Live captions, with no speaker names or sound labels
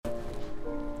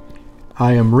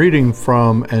I am reading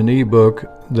from an ebook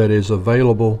that is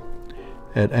available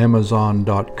at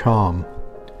Amazon.com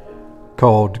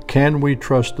called Can We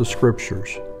Trust the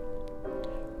Scriptures?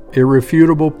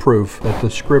 Irrefutable Proof that the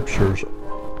Scriptures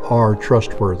are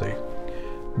Trustworthy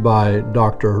by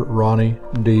Dr. Ronnie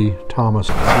D.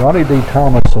 Thomason. Ronnie D.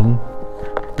 Thomason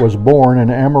was born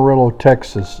in Amarillo,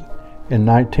 Texas in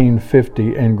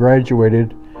 1950 and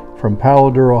graduated from Palo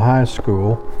Duro High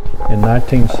School in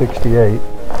 1968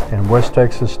 and West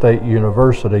Texas State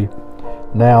University,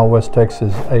 now West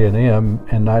Texas A&M,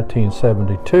 in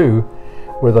 1972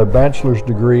 with a bachelor's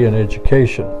degree in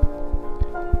education.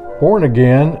 Born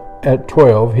again at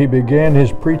 12, he began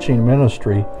his preaching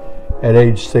ministry at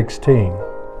age 16.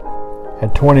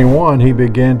 At 21, he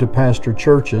began to pastor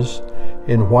churches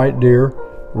in White Deer,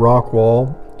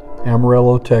 Rockwall,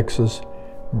 Amarillo, Texas,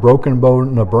 Broken Bow,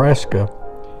 Nebraska,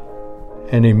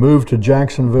 and he moved to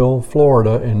Jacksonville,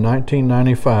 Florida in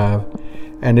 1995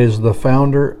 and is the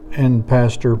founder and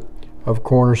pastor of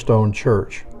Cornerstone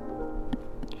Church.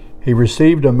 He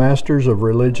received a Master's of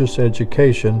Religious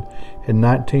Education in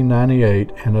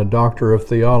 1998 and a Doctor of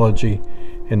Theology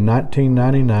in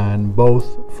 1999,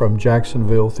 both from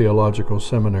Jacksonville Theological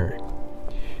Seminary.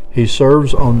 He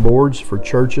serves on boards for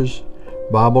churches,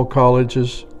 Bible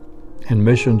colleges, and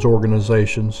missions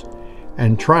organizations,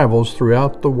 and travels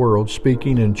throughout the world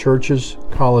speaking in churches,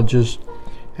 colleges,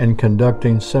 and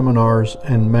conducting seminars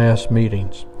and mass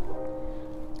meetings.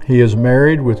 He is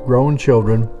married with grown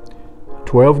children,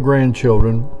 12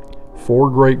 grandchildren, 4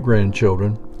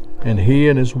 great-grandchildren, and he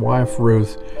and his wife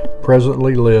Ruth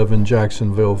presently live in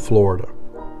Jacksonville, Florida.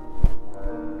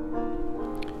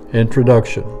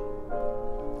 Introduction.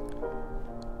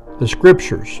 The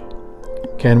Scriptures.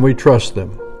 Can we trust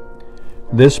them?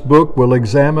 This book will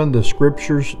examine the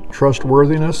Scriptures'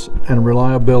 trustworthiness and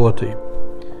reliability.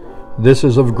 This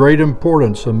is of great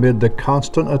importance amid the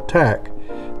constant attack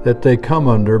that they come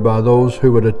under by those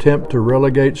who would attempt to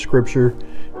relegate Scripture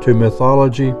to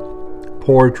mythology,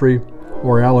 poetry,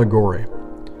 or allegory.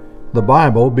 The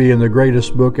Bible, being the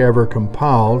greatest book ever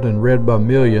compiled and read by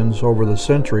millions over the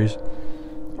centuries,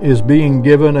 is being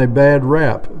given a bad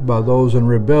rap by those in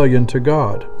rebellion to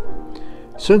God.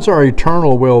 Since our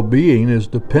eternal well-being is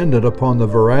dependent upon the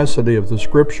veracity of the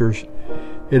Scriptures,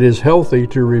 it is healthy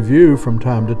to review from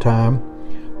time to time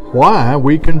why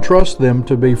we can trust them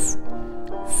to be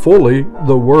fully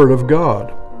the Word of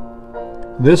God.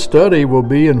 This study will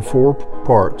be in 4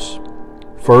 parts.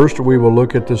 First, we will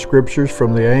look at the Scriptures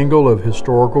from the angle of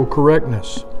historical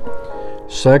correctness.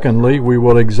 Secondly, we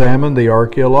will examine the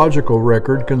archaeological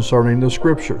record concerning the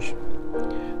Scriptures.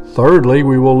 Thirdly,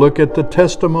 we will look at the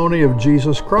testimony of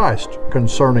Jesus Christ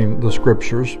concerning the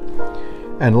Scriptures.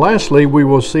 And lastly, we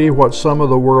will see what some of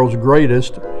the world's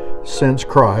greatest since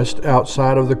Christ,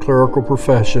 outside of the clerical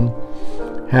profession,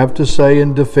 have to say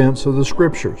in defense of the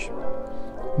Scriptures.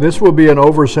 This will be an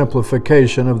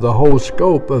oversimplification of the whole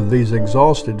scope of these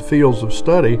exhausted fields of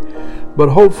study, but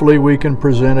hopefully we can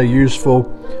present a useful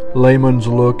layman's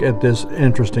look at this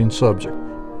interesting subject.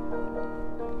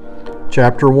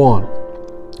 Chapter 1.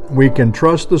 We can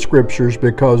trust the Scriptures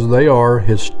because they are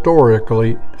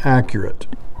historically accurate.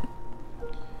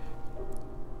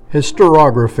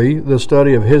 Historiography, the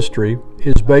study of history,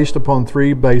 is based upon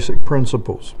 3 basic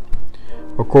principles.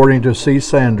 According to C.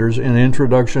 Sanders in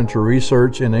Introduction to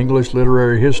Research in English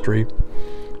Literary History,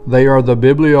 they are the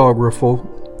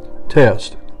bibliographical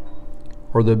test,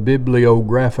 or the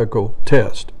bibliographical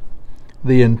test,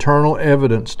 the internal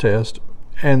evidence test,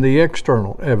 and the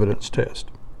external evidence test.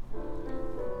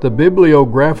 The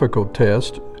bibliographical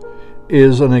test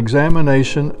is an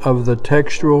examination of the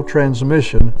textual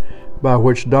transmission by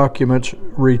which documents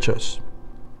reach us.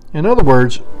 In other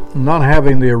words, not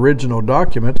having the original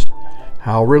documents,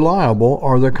 how reliable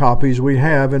are the copies we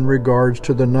have in regards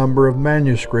to the number of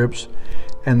manuscripts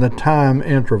and the time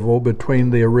interval between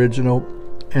the original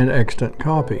and extant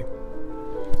copy?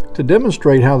 To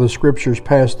demonstrate how the Scriptures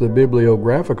pass the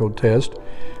bibliographical test,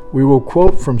 we will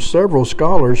quote from several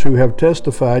scholars who have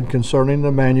testified concerning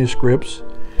the manuscripts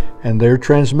and their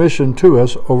transmission to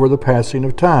us over the passing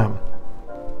of time.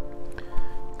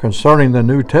 Concerning the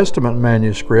New Testament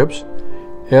manuscripts,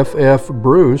 F.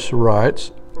 Bruce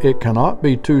writes, "It cannot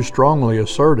be too strongly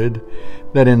asserted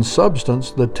that in substance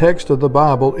the text of the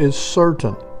Bible is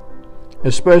certain.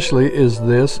 Especially is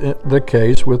this the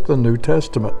case with the New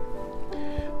Testament.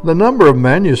 The number of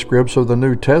manuscripts of the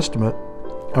New Testament,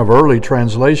 of early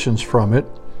translations from it,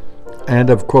 and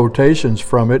of quotations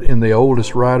from it in the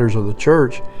oldest writers of the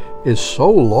Church is so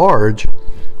large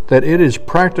that it is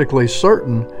practically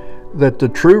certain that the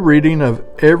true reading of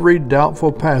every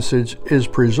doubtful passage is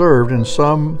preserved in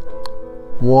some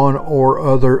one or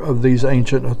other of these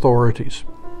ancient authorities.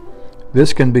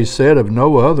 This can be said of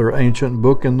no other ancient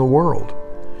book in the world.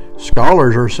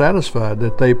 Scholars are satisfied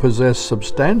that they possess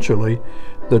substantially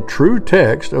the true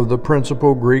text of the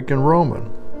principal Greek and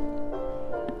Roman.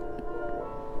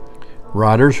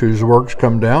 Writers whose works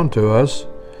come down to us,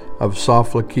 of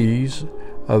Sophocles,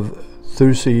 of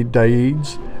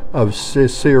Thucydides, of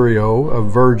Cicero,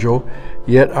 of Virgil,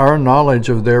 yet our knowledge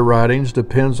of their writings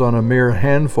depends on a mere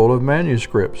handful of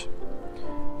manuscripts,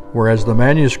 whereas the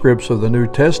manuscripts of the New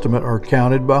Testament are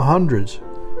counted by hundreds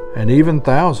and even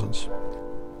thousands.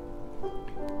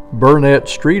 Burnett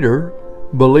Streeter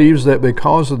believes that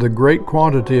because of the great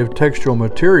quantity of textual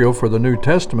material for the New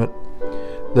Testament,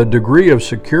 the degree of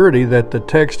security that the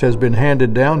text has been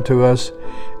handed down to us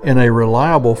in a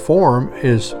reliable form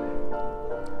is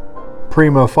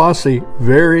prima facie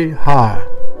very high.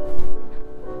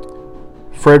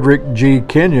 Frederick G.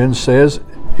 Kenyon says,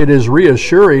 "It is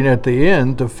reassuring at the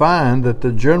end to find that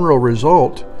the general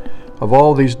result of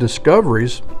all these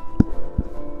discoveries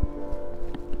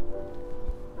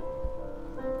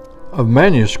of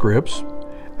manuscripts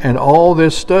and all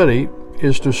this study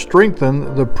is to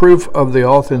strengthen the proof of the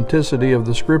authenticity of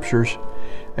the Scriptures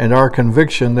and our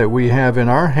conviction that we have in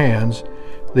our hands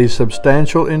the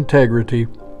substantial integrity,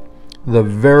 the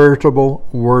veritable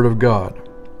Word of God."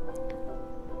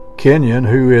 Kenyon,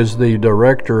 who is the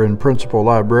director and principal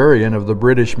librarian of the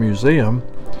British Museum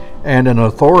and an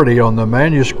authority on the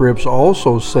manuscripts,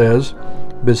 also says,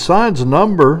 "Besides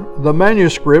number, the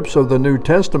manuscripts of the New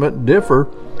Testament differ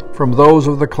from those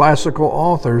of the classical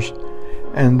authors,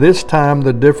 and this time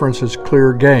the difference is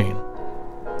clear gain.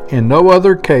 In no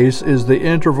other case is the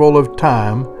interval of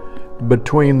time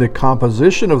between the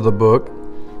composition of the book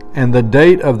and the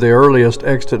date of the earliest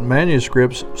extant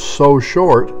manuscripts so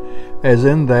short as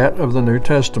in that of the New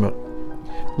Testament.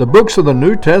 The books of the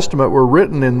New Testament were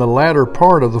written in the latter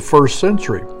part of the 1st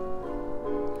century.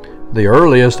 The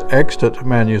earliest extant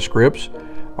manuscripts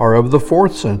are of the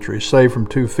 4th century, say from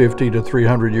 250 to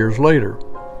 300 years later.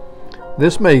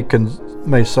 This may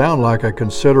sound like a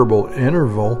considerable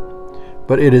interval,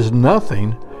 but it is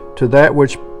nothing to that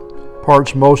which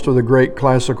parts most of the great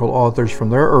classical authors from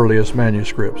their earliest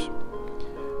manuscripts.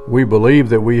 We believe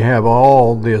that we have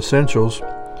all the essentials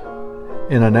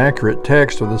in an accurate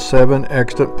text of the 7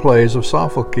 extant plays of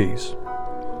Sophocles.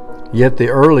 Yet the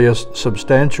earliest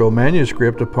substantial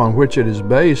manuscript upon which it is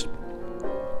based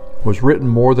was written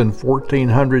more than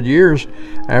 1400 years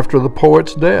after the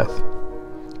poet's death.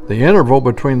 The interval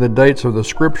between the dates of the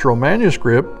scriptural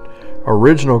manuscript,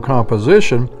 original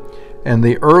composition, and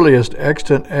the earliest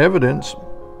extant evidence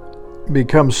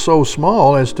becomes so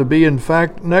small as to be in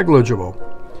fact negligible.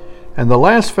 And the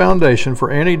last foundation for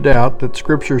any doubt that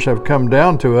scriptures have come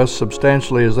down to us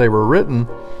substantially as they were written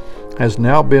has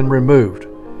now been removed.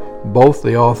 Both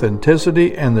the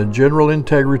authenticity and the general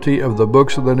integrity of the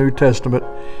books of the New Testament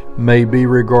may be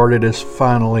regarded as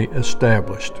finally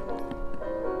established.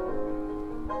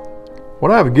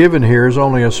 What I have given here is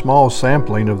only a small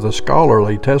sampling of the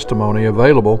scholarly testimony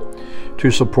available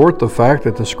to support the fact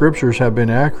that the Scriptures have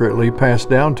been accurately passed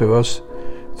down to us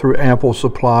through ample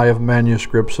supply of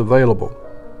manuscripts available.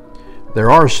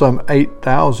 There are some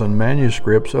 8,000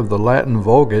 manuscripts of the Latin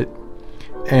Vulgate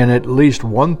and at least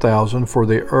 1,000 for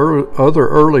the other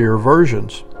earlier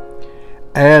versions.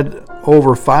 Add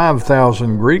over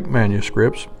 5,000 Greek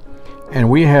manuscripts, and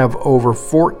we have over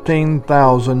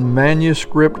 14,000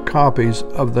 manuscript copies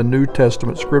of the New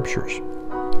Testament Scriptures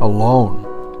alone,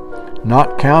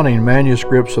 not counting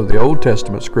manuscripts of the Old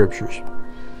Testament Scriptures.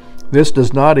 This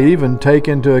does not even take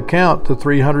into account the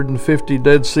 350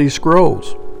 Dead Sea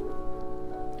Scrolls.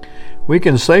 We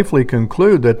can safely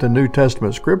conclude that the New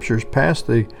Testament Scriptures pass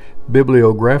the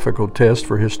bibliographical test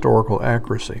for historical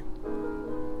accuracy.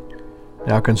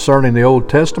 Now, concerning the Old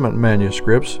Testament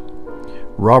manuscripts,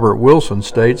 Robert Wilson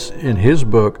states in his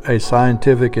book, A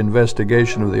Scientific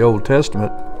Investigation of the Old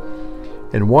Testament,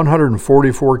 in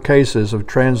 144 cases of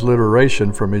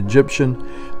transliteration from Egyptian,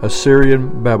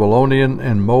 Assyrian, Babylonian,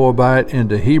 and Moabite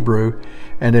into Hebrew,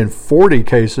 and in 40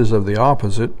 cases of the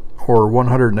opposite, or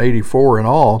 184 in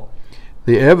all,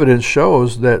 the evidence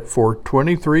shows that for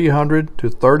 2,300 to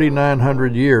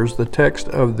 3,900 years the text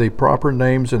of the proper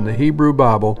names in the Hebrew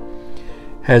Bible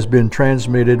has been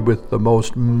transmitted with the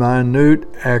most minute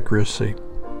accuracy.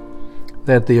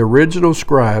 That the original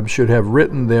scribes should have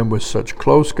written them with such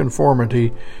close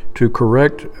conformity to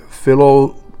correct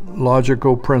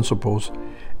philological principles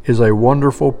is a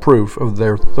wonderful proof of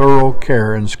their thorough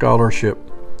care and scholarship.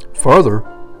 Further,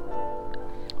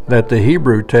 that the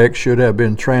Hebrew text should have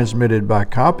been transmitted by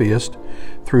copyists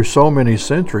through so many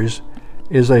centuries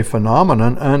is a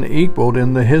phenomenon unequaled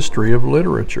in the history of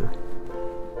literature.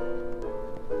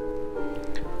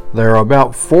 There are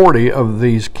about 40 of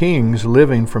these kings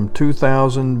living from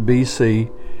 2000 BC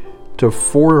to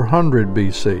 400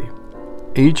 BC.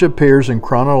 Each appears in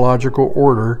chronological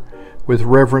order with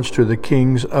reference to the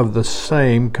kings of the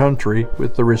same country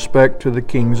with the respect to the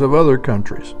kings of other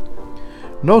countries.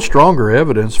 No stronger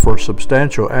evidence for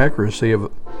substantial accuracy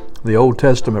of the Old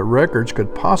Testament records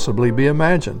could possibly be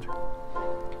imagined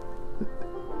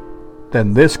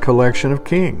than this collection of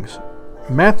kings.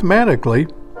 Mathematically,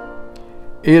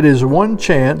 it is one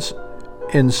chance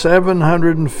in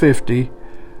 750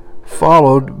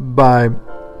 followed by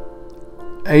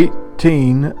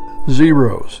 18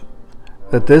 zeros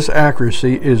that this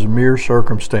accuracy is mere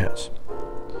circumstance.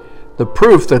 The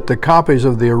proof that the copies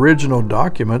of the original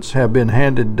documents have been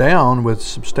handed down with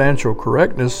substantial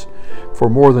correctness for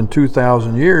more than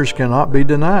 2,000 years cannot be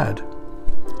denied.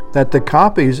 That the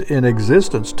copies in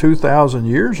existence 2,000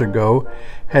 years ago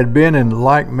had been in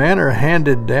like manner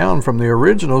handed down from the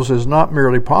originals is not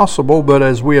merely possible, but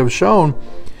as we have shown,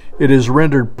 it is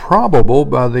rendered probable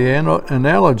by the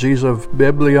analogies of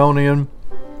Babylonian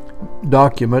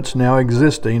documents now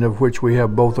existing, of which we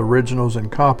have both originals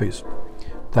and copies,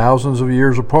 thousands of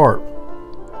years apart,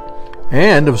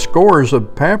 and of scores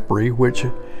of papyri which,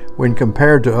 when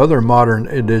compared to other modern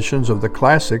editions of the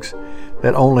classics,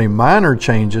 that only minor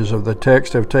changes of the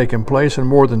text have taken place in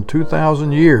more than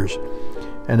 2,000 years,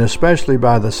 and especially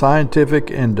by the scientific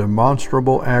and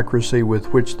demonstrable accuracy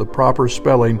with which the proper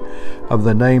spelling of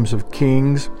the names of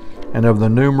kings and of the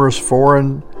numerous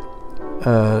foreign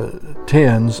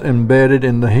tens embedded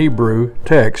in the Hebrew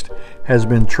text has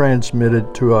been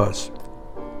transmitted to us.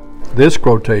 This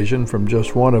quotation from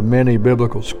just one of many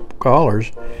biblical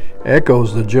scholars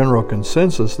echoes the general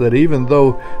consensus that even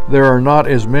though there are not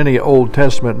as many Old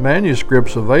Testament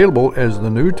manuscripts available as the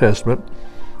New Testament,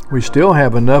 we still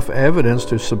have enough evidence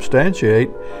to substantiate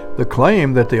the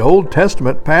claim that the Old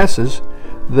Testament passes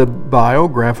the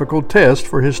biographical test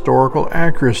for historical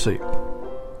accuracy.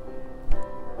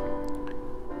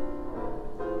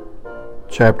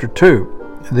 Chapter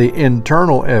 2. The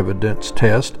internal evidence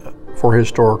test for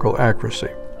historical accuracy.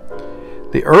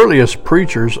 The earliest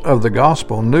preachers of the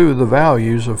gospel knew the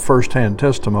values of first-hand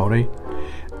testimony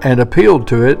and appealed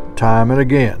to it time and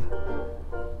again.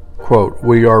 Quote,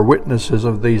 "We are witnesses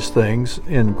of these things,"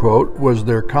 end quote, was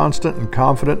their constant and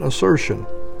confident assertion.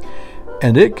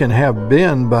 And it can have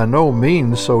been by no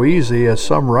means so easy as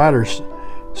some writers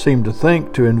seem to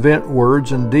think to invent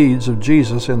words and deeds of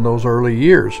Jesus in those early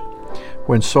years,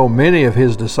 when so many of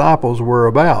his disciples were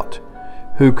about,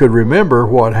 who could remember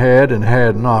what had and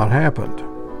had not happened.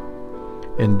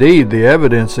 Indeed, the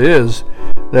evidence is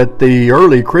that the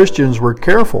early Christians were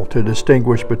careful to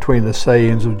distinguish between the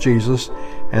sayings of Jesus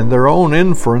and their own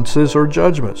inferences or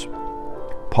judgments.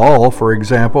 Paul, for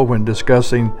example, when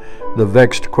discussing the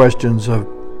vexed questions of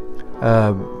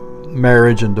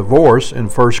marriage and divorce in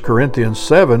 1 Corinthians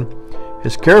 7,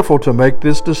 is careful to make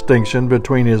this distinction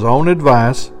between his own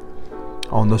advice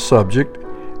on the subject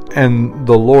and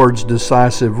the Lord's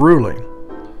decisive ruling.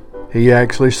 He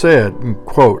actually said,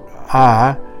 quote,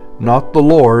 "I, not the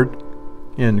Lord,"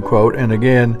 end quote, and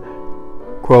again,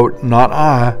 quote, "not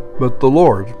I, but the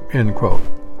Lord," end quote.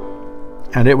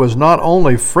 And it was not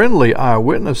only friendly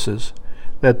eyewitnesses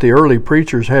that the early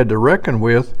preachers had to reckon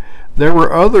with, there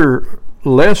were other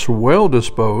less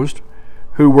well-disposed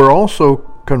who were also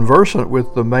conversant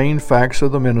with the main facts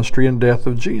of the ministry and death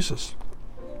of Jesus.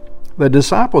 The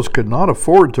disciples could not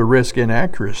afford to risk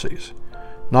inaccuracies,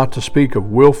 not to speak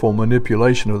of willful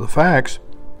manipulation of the facts,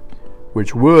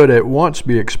 which would at once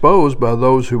be exposed by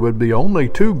those who would be only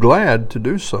too glad to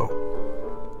do so.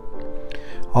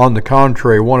 On the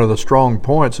contrary, one of the strong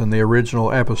points in the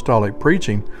original apostolic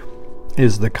preaching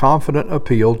is the confident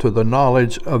appeal to the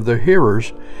knowledge of the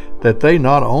hearers that they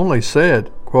not only said,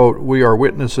 quote, "We are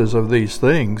witnesses of these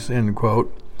things," end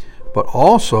quote, but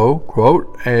also,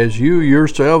 quote, "as you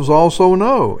yourselves also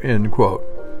know," end quote.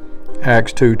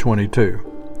 Acts 2:22.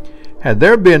 Had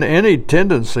there been any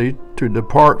tendency to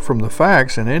depart from the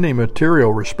facts in any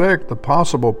material respect, the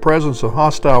possible presence of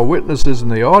hostile witnesses in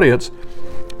the audience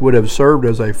would have served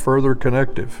as a further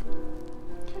connective.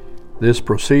 This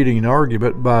preceding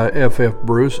argument by F.F.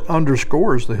 Bruce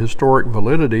underscores the historic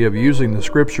validity of using the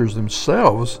Scriptures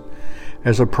themselves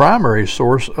as a primary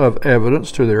source of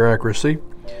evidence to their accuracy,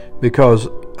 because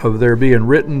of their being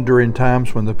written during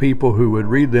times when the people who would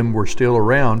read them were still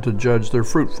around to judge their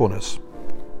fruitfulness.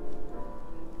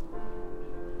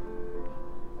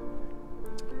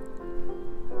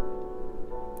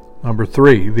 Number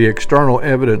 3, the external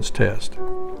evidence test.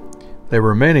 There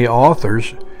were many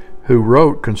authors who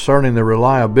wrote concerning the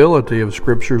reliability of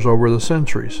scriptures over the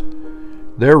centuries.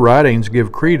 Their writings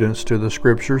give credence to the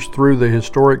scriptures through the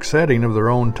historic setting of their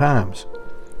own times.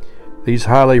 These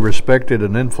highly respected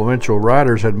and influential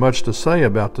writers had much to say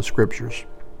about the scriptures.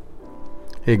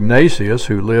 Ignatius,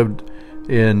 who lived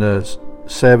in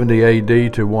 70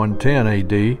 AD to 110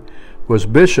 AD, was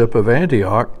bishop of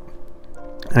Antioch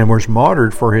and was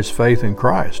martyred for his faith in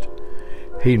Christ.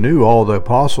 He knew all the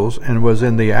apostles and was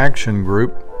in the action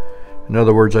group, in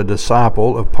other words, a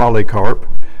disciple of Polycarp,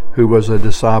 who was a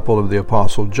disciple of the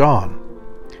apostle John.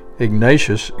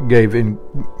 Ignatius gave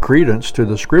credence to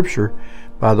the scripture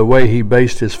by the way he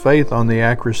based his faith on the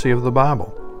accuracy of the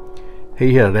Bible.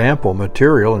 He had ample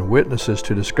material and witnesses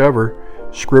to discover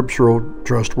scriptural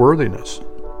trustworthiness.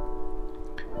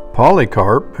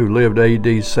 Polycarp, who lived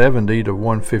AD 70 to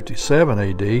 157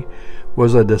 AD,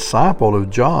 was a disciple of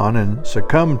John and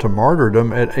succumbed to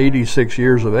martyrdom at 86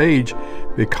 years of age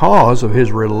because of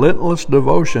his relentless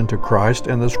devotion to Christ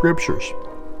and the Scriptures.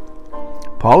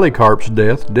 Polycarp's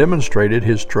death demonstrated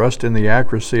his trust in the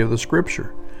accuracy of the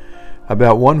Scripture.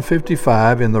 About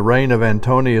 155, in the reign of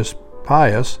Antonius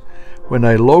Pius, when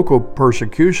a local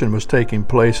persecution was taking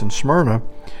place in Smyrna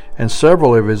and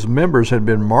several of his members had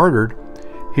been martyred,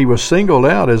 he was singled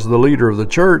out as the leader of the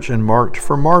church and marked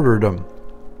for martyrdom.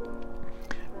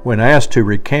 When asked to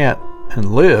recant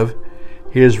and live,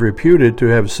 he is reputed to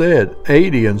have said,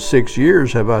 86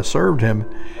 years have I served him,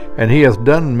 and he hath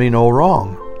done me no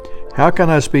wrong. How can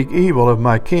I speak evil of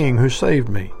my king who saved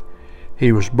me?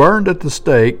 He was burned at the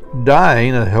stake,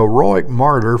 dying a heroic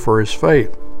martyr for his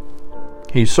faith.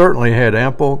 He certainly had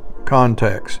ample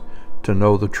context to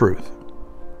know the truth.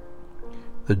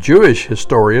 The Jewish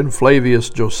historian Flavius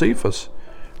Josephus,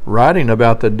 writing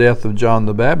about the death of John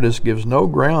the Baptist, gives no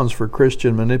grounds for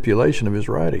Christian manipulation of his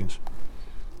writings.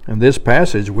 In this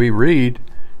passage we read,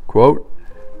 quote,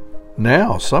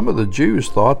 "Now some of the Jews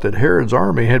thought that Herod's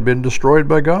army had been destroyed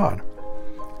by God,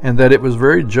 and that it was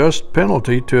very just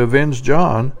penalty to avenge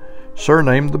John,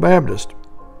 surnamed the Baptist.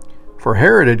 For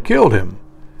Herod had killed him,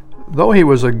 though he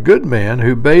was a good man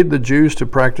who bade the Jews to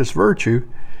practice virtue,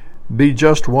 be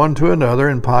just one to another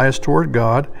and pious toward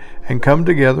God, and come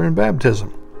together in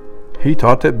baptism. He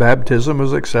taught that baptism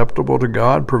was acceptable to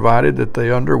God, provided that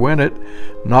they underwent it,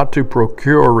 not to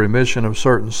procure remission of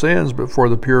certain sins, but for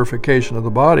the purification of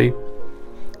the body,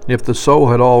 if the soul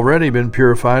had already been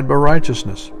purified by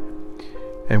righteousness.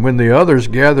 And when the others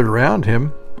gathered around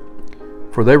him,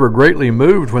 for they were greatly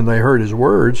moved when they heard his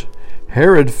words,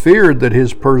 Herod feared that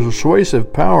his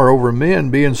persuasive power over men,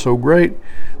 being so great,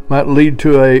 might lead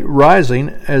to a rising,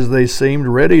 as they seemed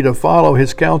ready to follow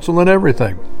his counsel in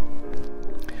everything.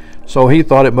 So he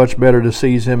thought it much better to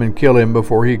seize him and kill him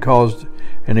before he caused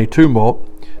any tumult,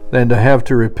 than to have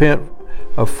to repent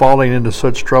of falling into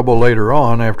such trouble later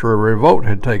on after a revolt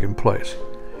had taken place.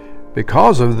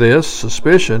 Because of this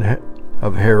suspicion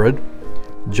of Herod,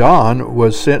 John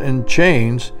was sent in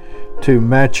chains to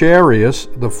Machaerus,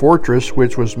 the fortress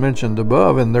which was mentioned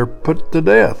above, and there put to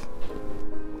death.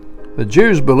 The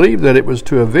Jews believed that it was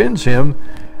to avenge him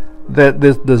that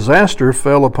this disaster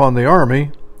fell upon the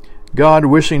army, God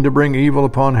wishing to bring evil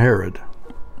upon Herod.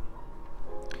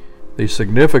 The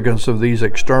significance of these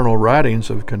external writings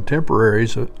of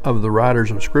contemporaries of the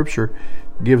writers of Scripture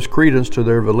gives credence to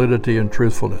their validity and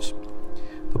truthfulness.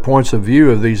 The points of view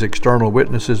of these external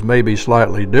witnesses may be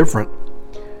slightly different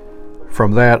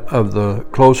from that of those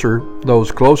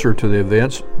closer to the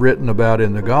events written about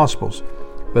in the Gospels,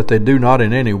 but they do not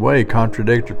in any way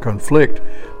contradict or conflict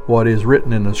what is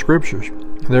written in the Scriptures.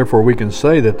 Therefore, we can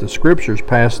say that the Scriptures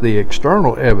pass the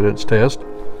external evidence test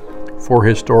for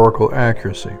historical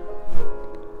accuracy.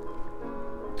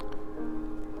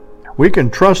 We can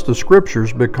trust the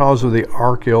Scriptures because of the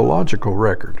archaeological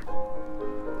record.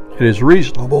 It is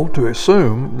reasonable to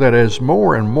assume that as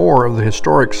more and more of the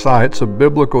historic sites of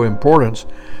biblical importance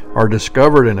are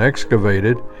discovered and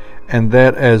excavated, and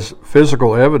that as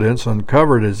physical evidence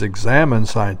uncovered is examined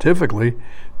scientifically,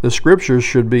 the Scriptures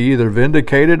should be either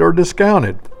vindicated or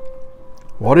discounted.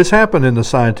 What has happened in the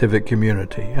scientific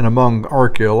community and among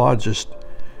archaeologists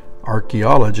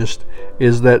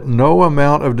is that no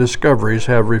amount of discoveries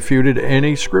have refuted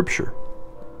any Scripture,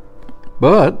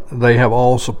 but they have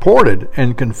all supported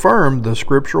and confirmed the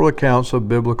scriptural accounts of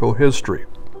biblical history.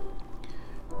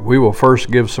 We will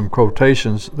first give some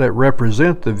quotations that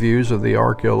represent the views of the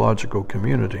archaeological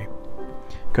community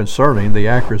concerning the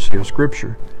accuracy of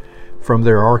Scripture from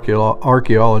their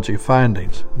archaeology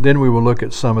findings. Then we will look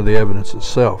at some of the evidence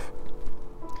itself.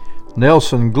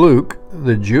 Nelson Gluck,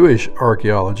 the Jewish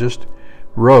archaeologist,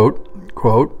 wrote,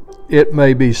 quote, it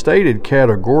may be stated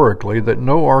categorically that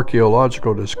no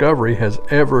archaeological discovery has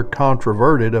ever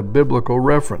controverted a biblical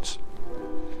reference.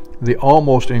 The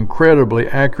almost incredibly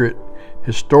accurate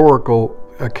historical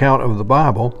account of the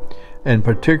Bible, and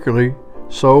particularly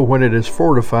so when it is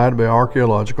fortified by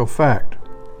archaeological fact.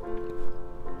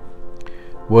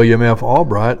 William F.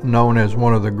 Albright, known as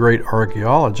one of the great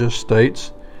archaeologists,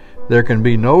 states, "There can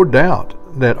be no doubt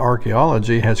that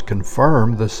archaeology has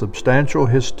confirmed the substantial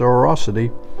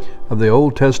historicity of the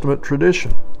Old Testament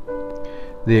tradition.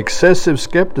 The excessive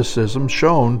skepticism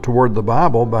shown toward the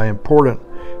Bible by important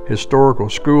historical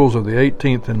schools of the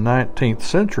 18th and 19th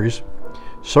centuries,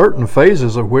 certain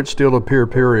phases of which still appear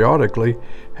periodically,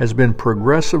 has been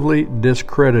progressively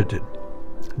discredited.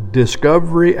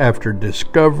 Discovery after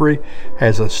discovery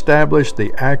has established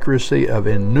the accuracy of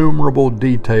innumerable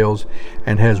details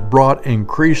and has brought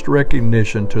increased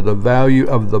recognition to the value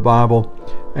of the Bible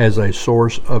as a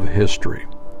source of history."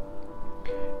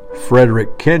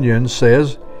 Frederick Kenyon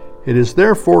says, "It is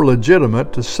therefore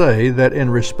legitimate to say that in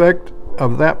respect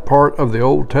of that part of the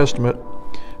Old Testament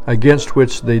against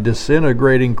which the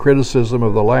disintegrating criticism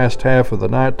of the last half of the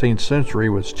 19th century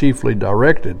was chiefly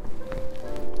directed,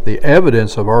 the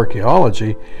evidence of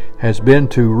archaeology has been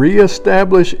to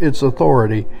re-establish its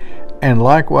authority and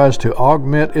likewise to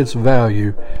augment its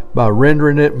value by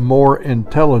rendering it more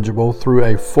intelligible through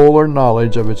a fuller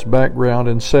knowledge of its background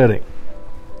and setting.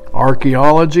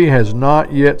 Archaeology has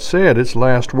not yet said its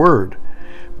last word,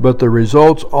 but the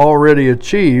results already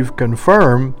achieved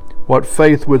confirm what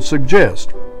faith would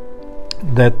suggest,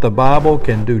 that the Bible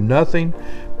can do nothing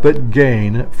but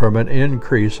gain from an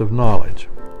increase of knowledge."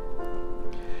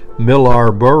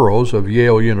 Millar Burrows of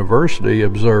Yale University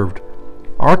observed,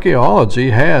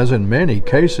 "Archaeology has in many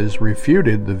cases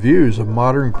refuted the views of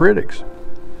modern critics.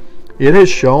 It has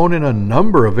shown in a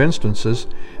number of instances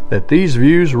that these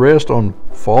views rest on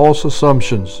false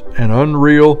assumptions and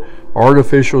unreal,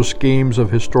 artificial schemes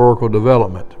of historical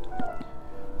development.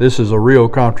 This is a real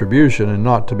contribution and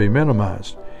not to be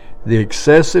minimized. The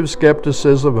excessive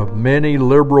skepticism of many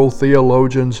liberal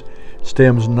theologians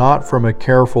stems not from a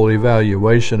careful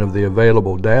evaluation of the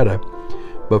available data,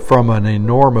 but from an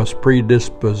enormous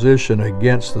predisposition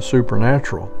against the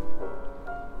supernatural.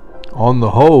 On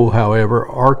the whole, however,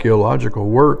 archaeological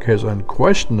work has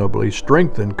unquestionably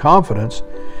strengthened confidence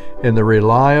in the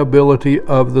reliability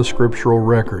of the scriptural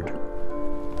record."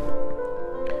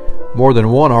 More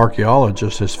than one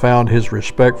archaeologist has found his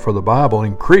respect for the Bible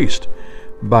increased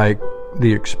by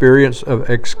the experience of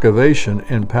excavation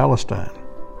in Palestine.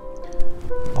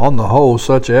 On the whole,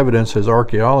 such evidence as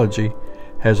archaeology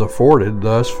has afforded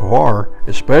thus far,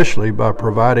 especially by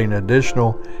providing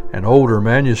additional and older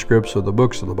manuscripts of the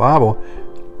books of the Bible,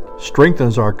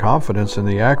 strengthens our confidence in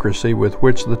the accuracy with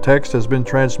which the text has been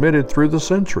transmitted through the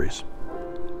centuries.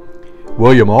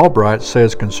 William Albright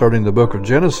says concerning the book of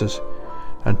Genesis,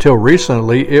 "Until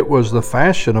recently it was the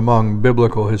fashion among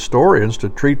biblical historians to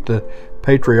treat the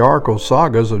patriarchal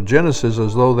sagas of Genesis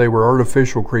as though they were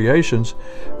artificial creations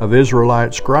of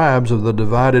Israelite scribes of the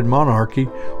divided monarchy,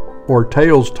 or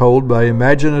tales told by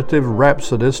imaginative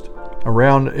rhapsodists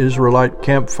around Israelite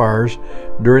campfires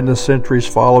during the centuries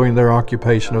following their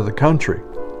occupation of the country.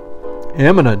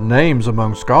 Eminent names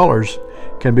among scholars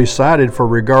can be cited for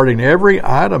regarding every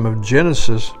item of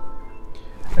Genesis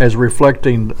as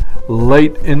reflecting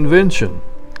late invention,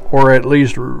 or at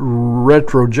least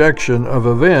retrojection of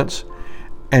events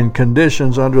and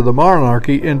conditions under the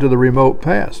monarchy into the remote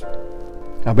past,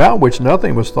 about which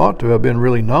nothing was thought to have been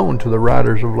really known to the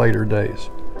writers of later days.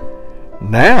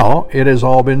 Now it has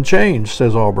all been changed,"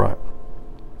 says Albright.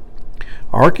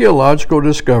 "Archaeological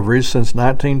discoveries since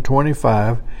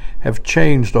 1925 have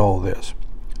changed all this.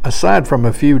 Aside from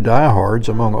a few diehards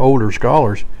among older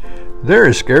scholars, there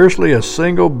is scarcely a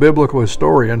single biblical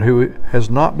historian who has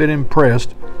not been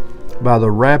impressed by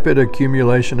the rapid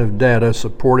accumulation of data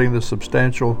supporting the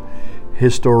substantial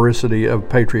historicity of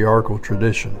patriarchal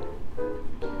tradition.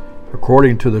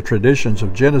 According to the traditions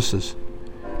of Genesis,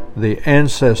 the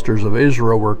ancestors of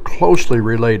Israel were closely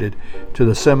related to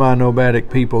the semi-nomadic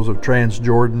peoples of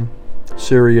Transjordan,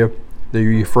 Syria, the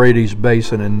Euphrates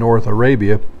Basin, and North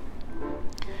Arabia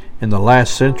in the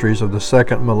last centuries of the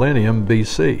second millennium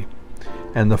BC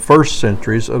and the first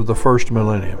centuries of the first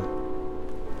millennium.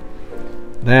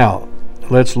 Now,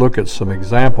 let's look at some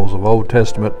examples of Old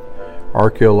Testament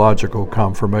archaeological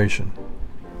confirmation.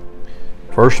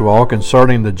 First of all,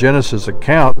 concerning the Genesis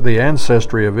account, the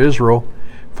ancestry of Israel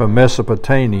from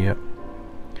Mesopotamia,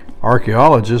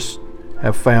 archaeologists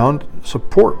have found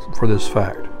support for this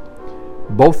fact.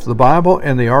 Both the Bible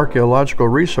and the archaeological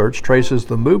research traces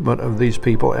the movement of these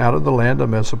people out of the land of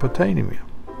Mesopotamia.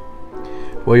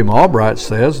 William Albright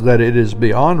says that it is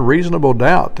beyond reasonable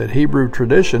doubt that Hebrew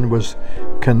tradition was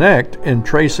correct in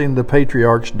tracing the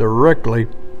patriarchs directly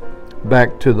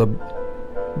back to the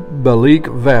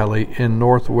Balik Valley in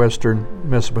northwestern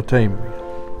Mesopotamia.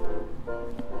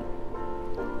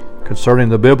 Concerning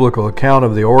the biblical account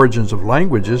of the origins of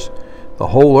languages, the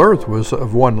whole earth was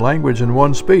of one language and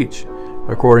one speech,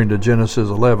 according to Genesis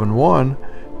 11:1,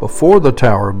 before the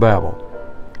Tower of Babel.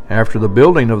 After the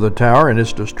building of the tower and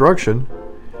its destruction,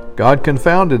 God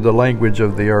confounded the language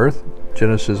of the earth,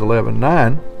 Genesis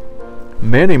 11:9.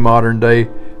 Many modern-day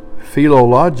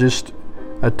philologists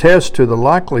attest to the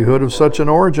likelihood of such an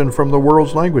origin from the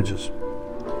world's languages.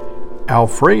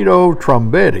 Alfredo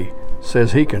Trombetti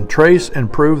says he can trace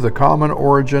and prove the common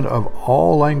origin of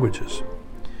all languages.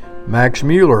 Max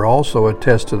Mueller also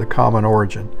attests to the common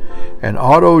origin, and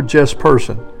Otto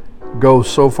Jespersen goes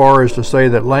so far as to say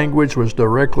that language was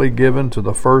directly given to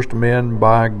the first men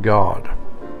by God.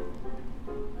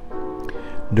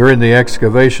 During the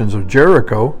excavations of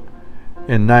Jericho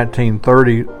in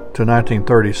 1930 to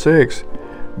 1936,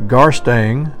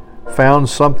 Garstang found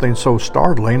something so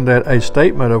startling that a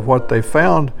statement of what they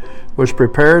found was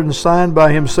prepared and signed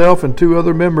by himself and two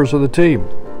other members of the team.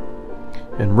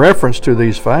 In reference to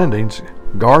these findings,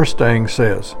 Garstang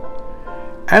says,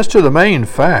 "As to the main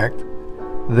fact,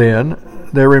 then,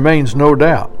 there remains no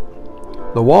doubt.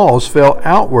 The walls fell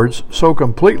outwards so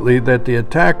completely that the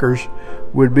attackers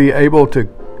would be able to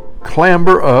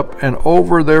clamber up and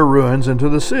over their ruins into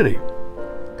the city.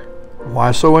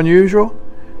 Why so unusual?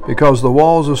 Because the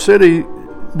walls of city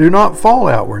do not fall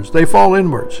outwards, they fall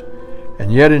inwards.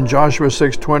 And yet in Joshua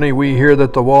 6:20 we hear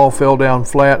that the wall fell down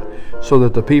flat, so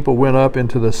that the people went up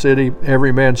into the city,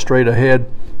 every man straight ahead,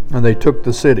 and they took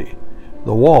the city.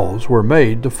 The walls were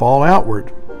made to fall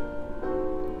outward."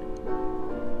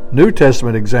 New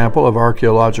Testament example of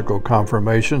archaeological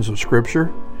confirmations of Scripture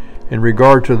in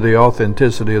regard to the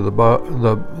authenticity of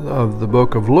the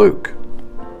book of Luke.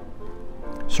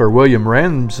 Sir William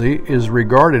Ramsay is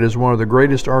regarded as one of the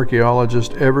greatest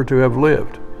archaeologists ever to have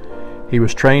lived. He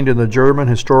was trained in the German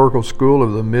historical school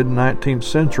of the mid-19th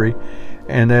century,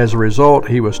 and as a result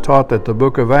he was taught that the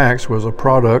book of Acts was a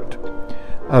product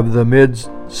of the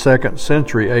mid-2nd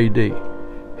century AD.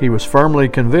 He was firmly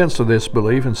convinced of this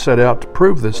belief and set out to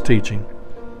prove this teaching.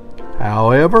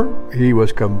 However, he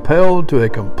was compelled to a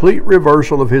complete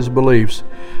reversal of his beliefs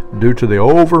due to the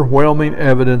overwhelming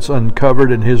evidence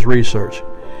uncovered in his research.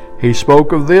 He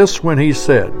spoke of this when he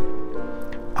said,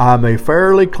 "I may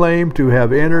fairly claim to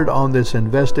have entered on this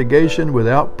investigation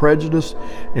without prejudice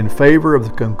in favor of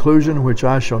the conclusion which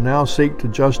I shall now seek to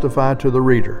justify to the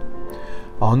reader.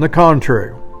 On the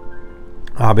contrary,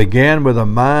 I began with a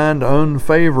mind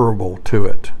unfavorable to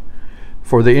it,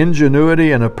 for the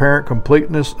ingenuity and apparent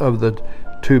completeness of the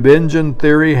Tübingen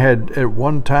theory had at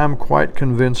one time quite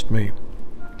convinced me.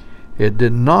 It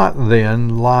did not then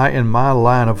lie in my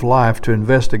line of life to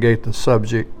investigate the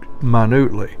subject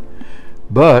minutely,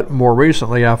 but more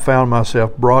recently I found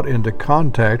myself brought into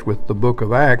contact with the book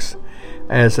of Acts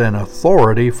as an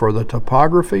authority for the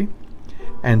topography,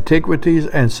 antiquities,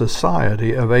 and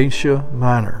society of Asia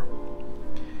Minor.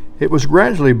 It was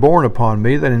gradually borne upon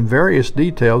me that in various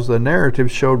details the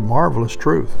narrative showed marvelous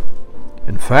truth.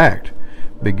 In fact,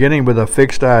 beginning with a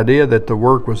fixed idea that the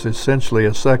work was essentially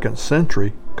a 2nd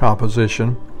century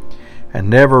composition, and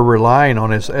never relying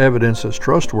on its evidence as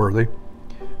trustworthy,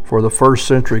 for the 1st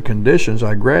century conditions,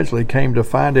 I gradually came to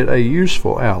find it a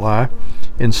useful ally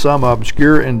in some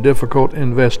obscure and difficult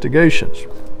investigations.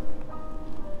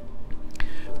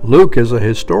 Luke is a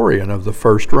historian of the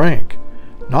first rank.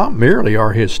 Not merely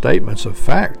are his statements of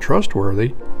fact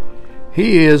trustworthy,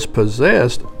 he is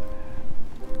possessed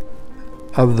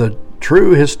of the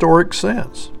true historic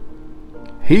sense.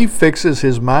 He fixes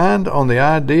his mind on the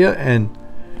idea and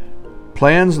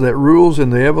plans that rules in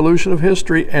the evolution of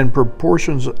history and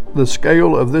proportions the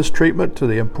scale of this treatment to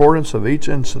the importance of each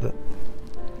incident.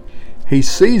 He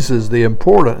seizes the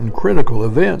important and critical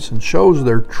events and shows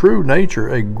their true nature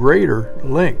a greater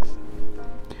length,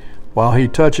 while he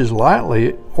touches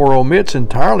lightly or omits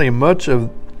entirely much of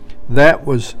that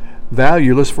was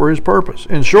valueless for his purpose.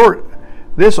 In short,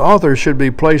 this author should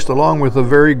be placed along with the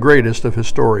very greatest of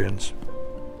historians.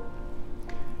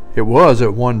 It was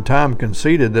at one time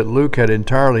conceded that Luke had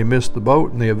entirely missed the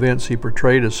boat in the events he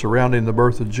portrayed as surrounding the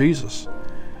birth of Jesus.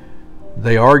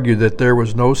 They argued that there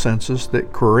was no census,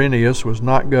 that Quirinius was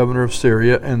not governor of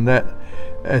Syria and that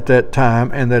at that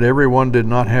time, and that everyone did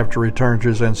not have to return to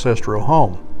his ancestral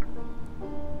home.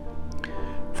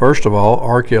 First of all,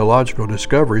 archaeological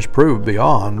discoveries proved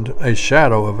beyond a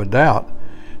shadow of a doubt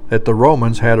that the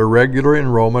Romans had a regular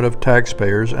enrollment of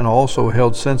taxpayers and also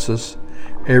held census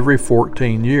every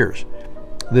 14 years.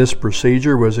 This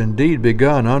procedure was indeed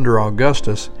begun under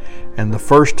Augustus, and the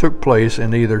first took place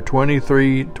in either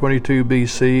 23-22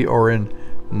 BC or in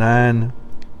 9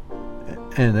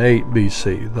 and 8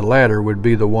 BC. The latter would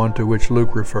be the one to which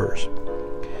Luke refers.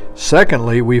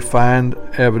 Secondly, we find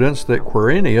evidence that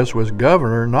Quirinius was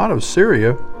governor not of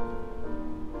Syria,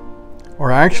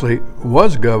 or actually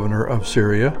was governor of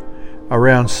Syria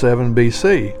around 7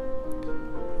 BC.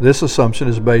 This assumption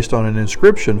is based on an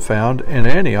inscription found in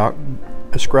Antioch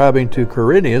ascribing to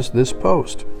Quirinius this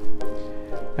post.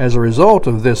 As a result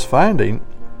of this finding,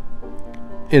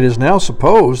 it is now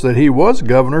supposed that he was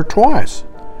governor twice,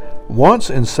 once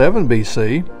in 7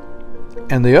 BC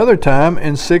and the other time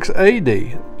in 6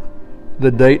 AD,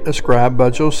 the date ascribed by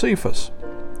Josephus.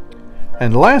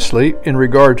 And lastly, in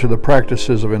regard to the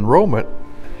practices of enrollment,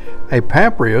 a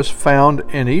papyrus found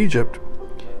in Egypt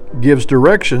gives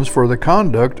directions for the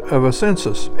conduct of a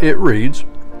census. It reads,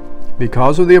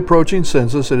 "Because of the approaching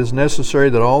census, it is necessary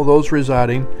that all those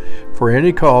residing for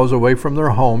any cause away from their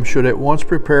home should at once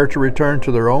prepare to return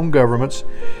to their own governments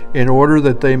in order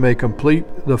that they may complete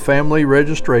the family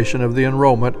registration of the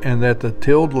enrollment and that the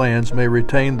tilled lands may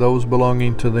retain those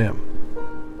belonging to them."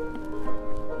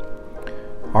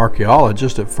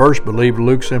 Archaeologists at first believed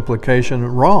Luke's implication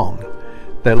wrong,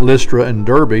 that Lystra and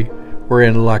Derbe were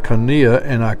in Lycaonia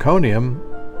and Iconium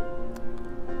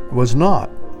was not.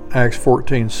 Acts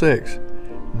 14:6.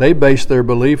 They based their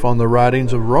belief on the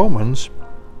writings of Romans,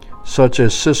 such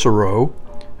as Cicero,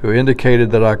 who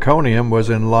indicated that Iconium was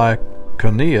in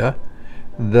Lycaonia.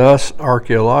 Thus,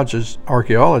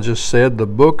 archaeologists said the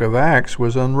book of Acts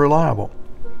was unreliable.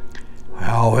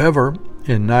 However,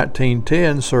 in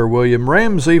 1910, Sir William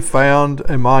Ramsay found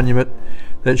a monument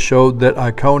that showed that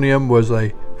Iconium was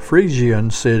a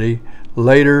Phrygian city.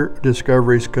 Later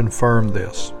discoveries confirmed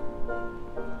this.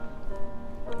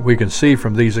 We can see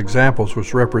from these examples,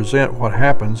 which represent what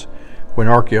happens when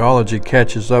archaeology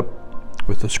catches up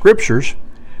with the scriptures,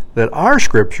 that our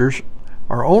scriptures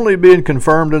are only being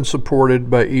confirmed and supported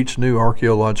by each new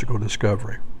archaeological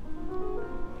discovery.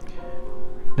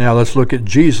 Now let's look at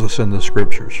Jesus in the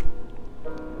scriptures.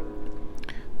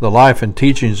 The life and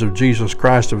teachings of Jesus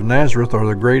Christ of Nazareth are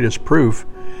the greatest proof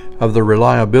of the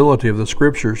reliability of the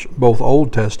scriptures, both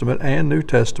Old Testament and New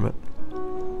Testament.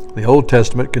 The Old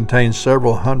Testament contains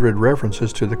several hundred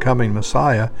references to the coming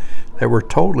Messiah that were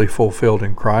totally fulfilled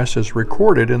in Christ as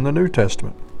recorded in the New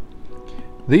Testament.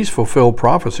 These fulfilled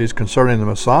prophecies concerning the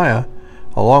Messiah,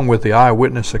 along with the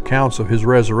eyewitness accounts of his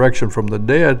resurrection from the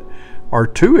dead, are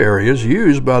two areas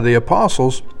used by the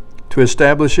apostles to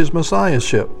establish his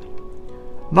messiahship.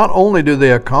 Not only do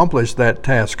they accomplish that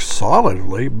task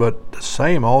solidly, but the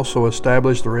same also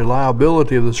establish the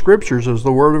reliability of the Scriptures as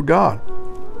the Word of God.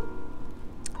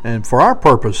 And for our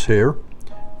purpose here,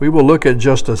 we will look at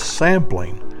just a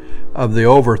sampling of the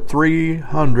over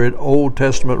 300 Old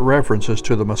Testament references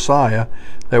to the Messiah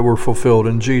that were fulfilled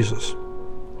in Jesus.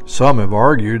 Some have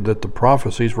argued that the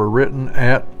prophecies were written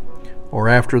at or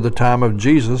after the time of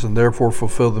Jesus and therefore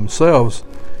fulfill themselves.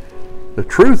 The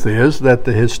truth is that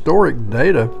the historic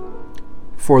data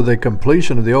for the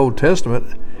completion of the Old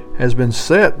Testament has been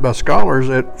set by scholars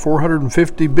at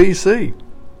 450 BC.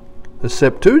 The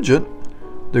Septuagint,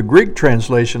 the Greek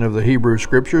translation of the Hebrew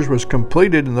Scriptures, was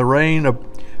completed in the reign of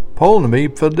Ptolemy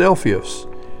Philadelphus,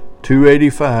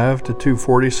 285 to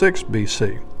 246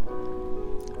 BC.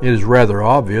 It is rather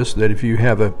obvious that if you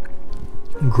have a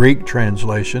Greek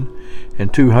translation in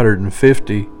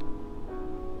 250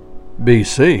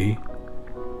 BC,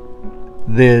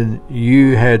 then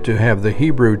you had to have the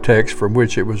Hebrew text from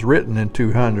which it was written in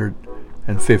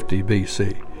 250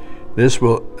 BC. This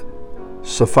will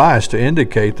suffice to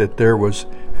indicate that there was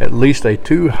at least a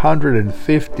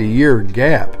 250-year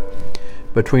gap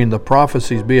between the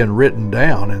prophecies being written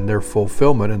down and their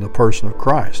fulfillment in the person of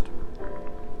Christ.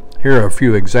 Here are a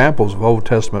few examples of Old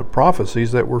Testament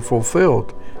prophecies that were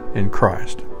fulfilled in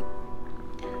Christ.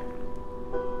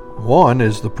 One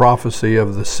is the prophecy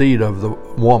of the seed of the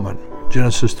woman,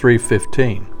 Genesis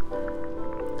 3:15.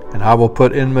 "And I will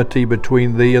put enmity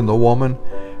between thee and the woman,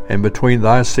 and between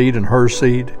thy seed and her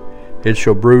seed. It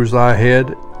shall bruise thy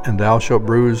head, and thou shalt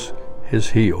bruise his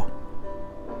heel."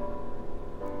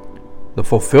 The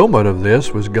fulfillment of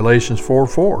this was Galatians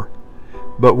 4:4.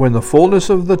 "But when the fullness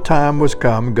of the time was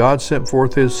come, God sent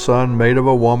forth his Son, made of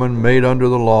a woman, made under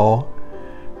the law."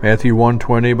 Matthew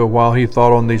 1:20. "But while he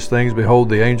thought on these things, behold,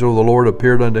 the angel of the Lord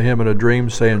appeared unto him in a dream,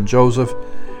 saying, Joseph,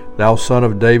 thou son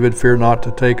of David, fear not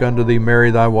to take unto thee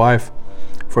Mary thy wife,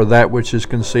 for that which is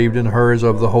conceived in her is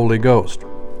of the Holy Ghost."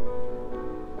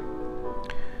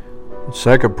 The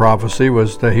second prophecy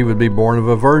was that he would be born of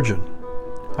a virgin.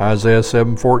 Isaiah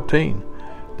 7:14.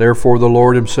 Therefore the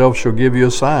Lord himself shall give you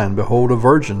a sign. Behold, a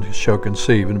virgin shall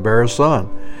conceive and bear a son,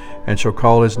 and shall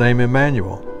call his name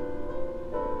Emmanuel.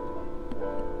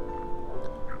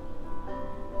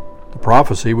 The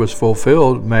prophecy was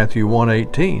fulfilled, Matthew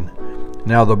 1:18.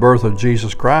 Now the birth of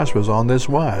Jesus Christ was on this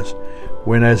wise.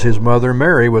 When as his mother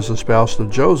Mary was espoused to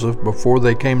Joseph, before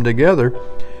they came together,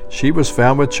 she was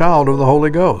found with child of the Holy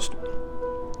Ghost.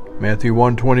 Matthew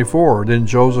 1:24. Then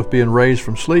Joseph, being raised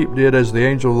from sleep, did as the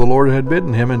angel of the Lord had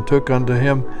bidden him, and took unto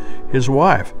him his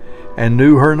wife, and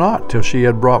knew her not till she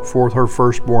had brought forth her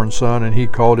firstborn son, and he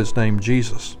called his name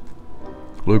Jesus.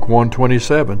 Luke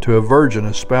 1:27. To a virgin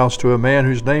espoused to a man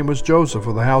whose name was Joseph,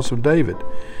 of the house of David,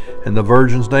 and the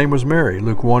virgin's name was Mary.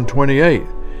 Luke 1:28.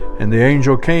 And the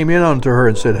angel came in unto her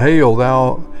and said, Hail,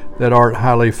 thou that art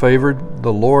highly favored,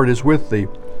 the Lord is with thee.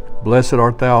 Blessed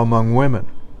art thou among women.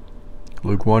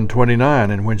 Luke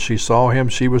 1:29. And when she saw him,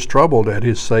 she was troubled at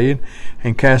his saying,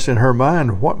 and cast in her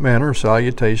mind what manner of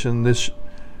salutation this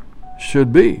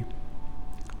should be.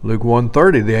 Luke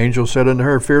 1:30. The angel said unto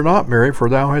her, Fear not, Mary, for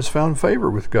thou hast found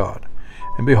favor with God.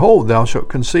 And behold, thou shalt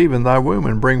conceive in thy womb,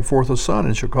 and bring forth a son,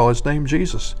 and shall call his name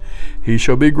Jesus. He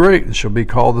shall be great, and shall be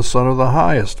called the Son of the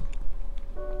Highest.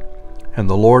 And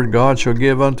the Lord God shall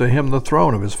give unto him the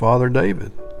throne of his father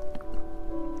David.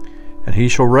 And he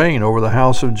shall reign over the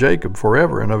house of Jacob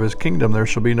forever, and of his kingdom there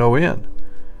shall be no end.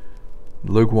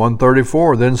 Luke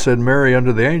 1:34. Then said Mary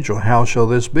unto the angel, How shall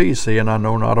this be, seeing I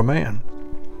know not a man?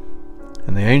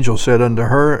 And the angel said unto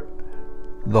her,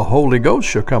 The Holy Ghost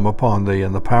shall come upon thee,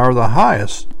 and the power of the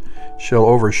highest shall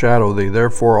overshadow thee.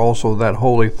 Therefore also that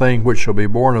holy thing which shall be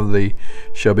born of thee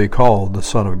shall be called the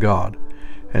Son of God.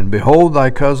 And behold, thy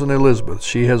cousin Elizabeth,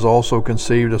 she has also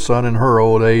conceived a son in her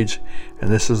old age,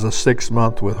 and this is the 6th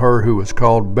month with her who is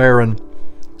called barren.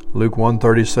 Luke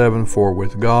 1:37. For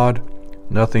with God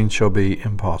nothing shall be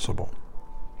impossible.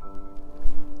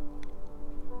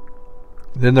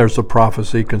 Then there's the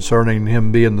prophecy concerning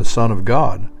him being the Son of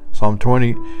God. Psalm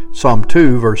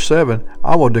 2, verse 7.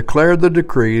 I will declare the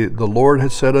decree, the Lord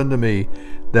hath said unto me,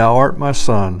 Thou art my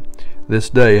Son, this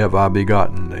day have I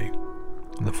begotten thee.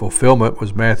 And the fulfillment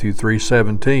was Matthew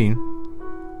 3:17.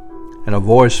 And a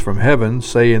voice from heaven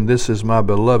saying, This is my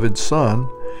beloved Son,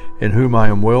 in whom I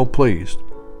am well pleased.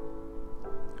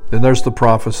 Then there's the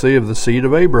prophecy of the seed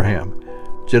of Abraham.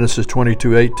 Genesis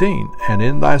 22:18. And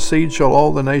in thy seed shall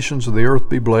all the nations of the earth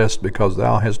be blessed, because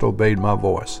thou hast obeyed my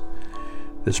voice.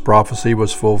 This prophecy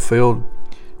was fulfilled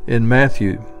in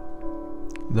Matthew,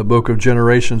 the book of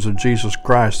generations of Jesus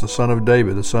Christ, the son of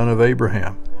David, the son of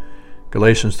Abraham.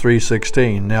 Galatians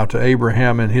 3:16. Now to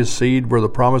Abraham and his seed were the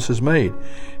promises made.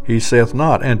 He saith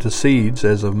not, and to seeds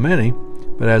as of many,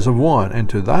 but as of one, and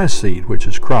to thy seed, which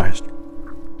is Christ.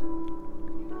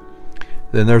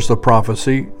 Then there's the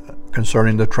prophecy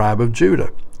concerning the tribe of Judah.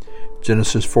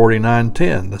 Genesis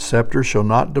 49:10. The scepter shall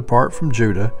not depart from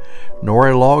Judah, nor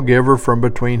a lawgiver from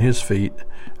between his feet,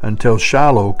 until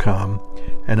Shiloh come,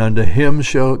 and unto him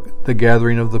shall the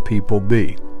gathering of the people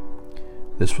be.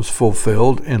 This was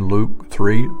fulfilled in Luke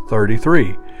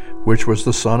 3:33, which was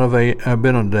the son of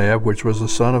Abinadab, which was the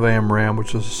son of Amram,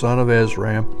 which was the son of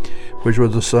Ezram, which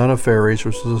was the son of Phares,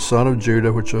 which was the son of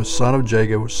Judah, which was the son of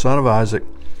Jacob, which was the son of Isaac,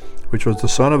 which was the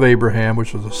son of Abraham,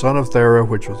 which was the son of Thera,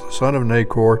 which was the son of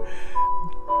Nachor.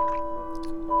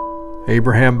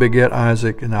 Abraham beget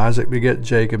Isaac, and Isaac beget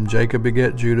Jacob. Jacob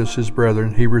beget Judas, his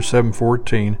brethren. Hebrews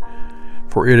 7:14.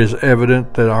 For it is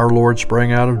evident that our Lord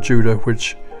sprang out of Judah,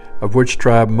 of which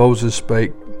tribe Moses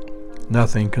spake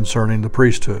nothing concerning the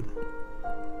priesthood.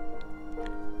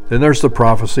 Then there's the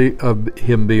prophecy of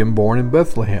him being born in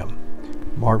Bethlehem.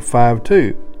 Mark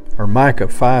 5:2, or Micah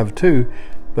 5:2.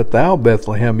 But thou,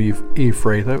 Bethlehem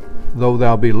Ephrathah, though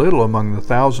thou be little among the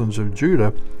thousands of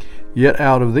Judah, yet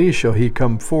out of thee shall he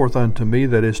come forth unto me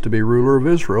that is to be ruler of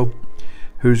Israel,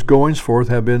 whose goings forth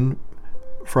have been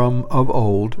from of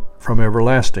old, from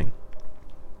everlasting.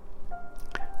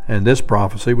 And this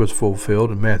prophecy was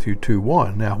fulfilled in Matthew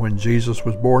 2:1. Now when Jesus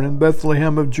was born in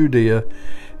Bethlehem of Judea,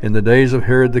 in the days of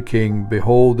Herod the king,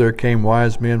 behold, there came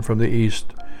wise men from the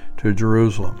east to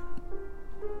Jerusalem.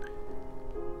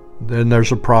 Then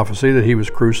there's a prophecy that he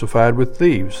was crucified with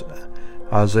thieves.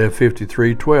 Isaiah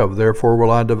 53:12. Therefore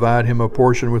will I divide him a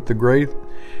portion with the great,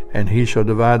 and he shall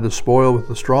divide the spoil with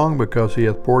the strong, because he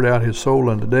hath poured out his soul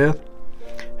unto death.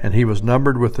 And he was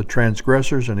numbered with the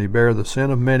transgressors, and he bare the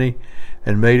sin of many,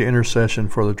 and made intercession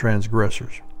for the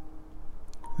transgressors.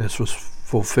 This was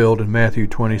fulfilled in Matthew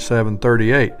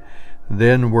 27:38.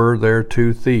 Then were there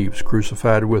 2 thieves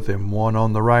crucified with him, one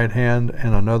on the right hand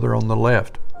and another on the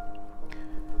left.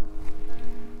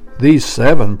 These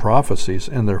 7 prophecies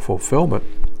and their fulfillment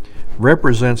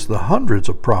represents the hundreds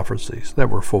of prophecies that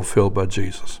were fulfilled by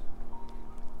Jesus.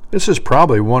 This is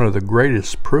probably one of the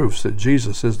greatest proofs that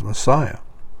Jesus is the Messiah.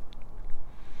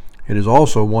 It is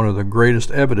also one of the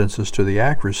greatest evidences to the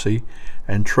accuracy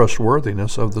and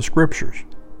trustworthiness of the Scriptures.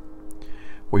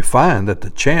 We find that the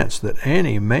chance that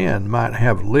any man might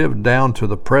have lived down to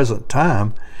the present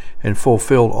time and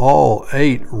fulfilled all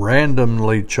 8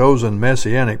 randomly chosen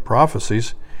messianic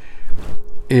prophecies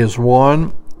is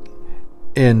 1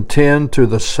 in 10 to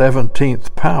the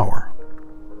 17th power.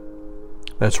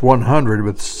 That's 100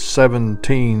 with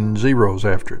 17 zeros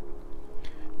after it.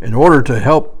 In order to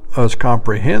help us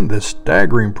comprehend this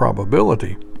staggering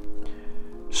probability,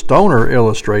 Stoner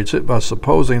illustrates it by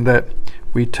supposing that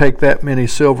we take that many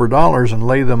silver dollars and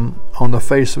lay them on the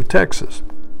face of Texas.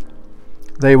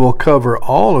 They will cover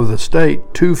all of the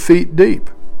state 2 feet deep.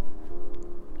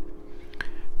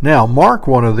 Now mark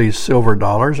one of these silver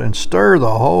dollars and stir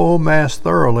the whole mass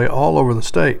thoroughly all over the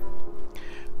state.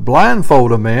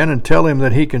 Blindfold a man and tell him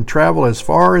that he can travel as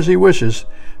far as he wishes,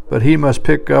 but he must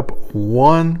pick up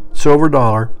 1 silver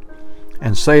dollar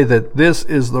and say that this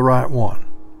is the right one.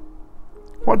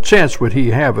 What chance would he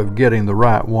have of getting the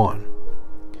right one?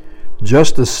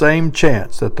 Just the same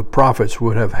chance that the prophets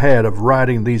would have had of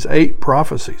writing these 8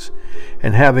 prophecies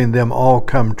and having them all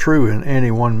come true in any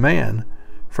one man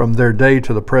from their day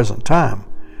to the present time,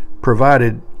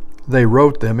 provided they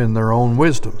wrote them in their own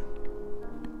wisdom.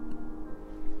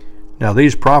 Now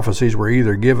these prophecies were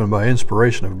either given by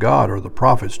inspiration of God or the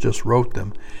prophets just wrote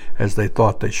them as they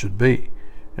thought they should be.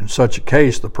 In such a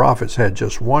case, the prophets had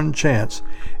just 1 chance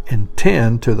in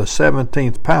 10 to the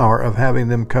 17th power of having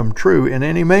them come true in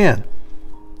any man.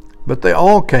 But they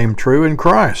all came true in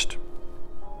Christ.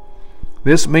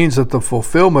 This means that the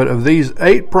fulfillment of these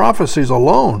 8 prophecies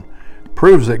alone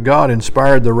proves that God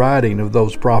inspired the writing of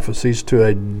those prophecies to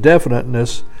a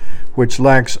definiteness which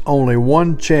lacks only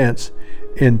 1 chance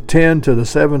in 10 to the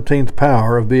 17th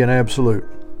power of being absolute.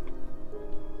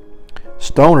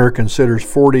 Stoner considers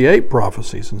 48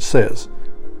 prophecies and says,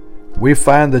 we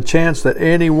find the chance that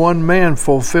any one man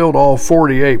fulfilled all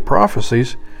 48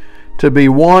 prophecies to be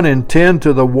 1 in 10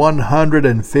 to the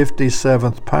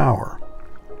 157th power.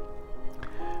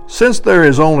 Since there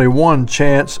is only 1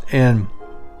 chance in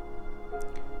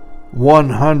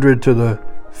 100 to the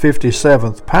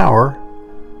 57th power,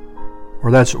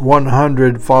 or that's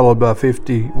 100 followed by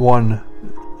 51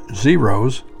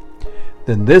 zeros,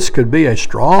 then this could be a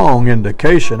strong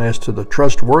indication as to the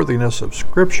trustworthiness of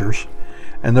Scriptures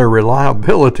and their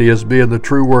reliability as being the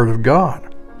true Word of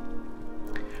God.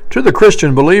 To the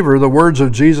Christian believer, the words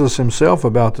of Jesus himself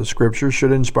about the Scriptures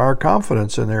should inspire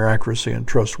confidence in their accuracy and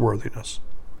trustworthiness.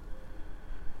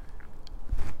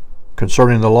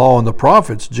 Concerning the law and the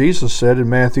prophets, Jesus said in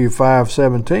Matthew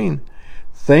 5:17,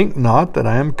 "Think not that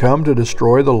I am come to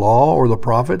destroy the law or the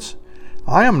prophets.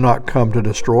 I am not come to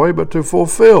destroy, but to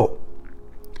fulfill."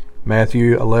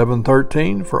 Matthew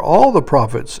 11:13, "For all the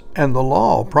prophets and the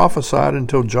law prophesied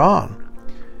until John."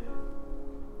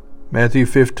 Matthew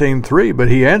 15:3, "But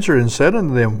he answered and said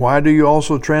unto them, Why do you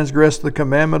also transgress the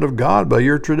commandment of God by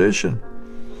your tradition?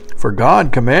 For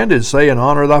God commanded, saying,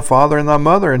 Honor thy father and thy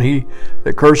mother, and he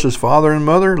that curses father and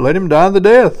mother, let him die the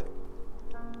death."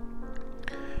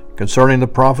 Concerning the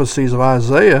prophecies of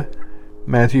Isaiah,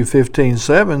 Matthew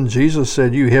 15:7, Jesus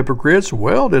said, "You hypocrites,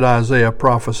 well did Isaiah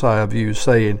prophesy of you,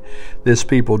 saying, This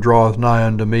people draweth nigh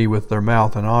unto me with their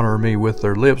mouth, and honor me with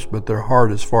their lips, but their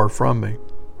heart is far from me."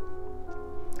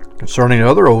 Concerning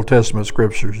other Old Testament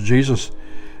scriptures, Jesus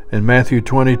in Matthew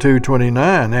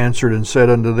 22:29 answered and said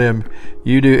unto them,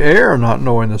 "You do err, not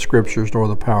knowing the Scriptures nor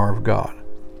the power of God."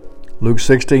 Luke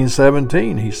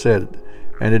 16:17, he said,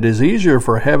 "And it is easier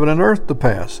for heaven and earth to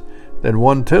pass than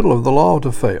one tittle of the law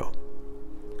to fail."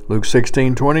 Luke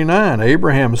 16:29,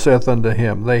 Abraham saith unto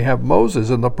him, "They have Moses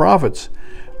and the prophets,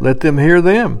 let them hear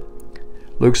them."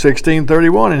 Luke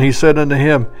 16:31, and he said unto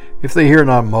him, "If they hear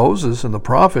not Moses and the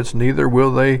prophets, neither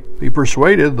will they be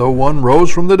persuaded, though one rose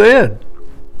from the dead."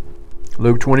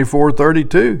 Luke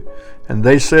 24:32, and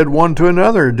they said one to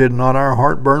another, "Did not our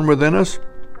heart burn within us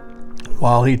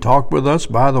while he talked with us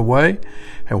by the way,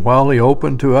 and while he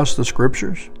opened to us the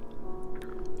Scriptures?"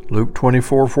 Luke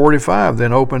 24:45,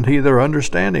 then opened he their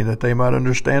understanding, that they might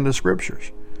understand the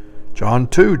Scriptures. John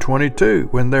 2:22,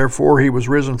 when therefore he was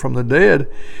risen from the dead,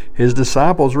 his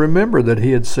disciples remembered that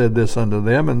he had said this unto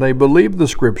them, and they believed the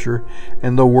Scripture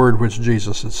and the word which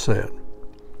Jesus had said.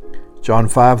 John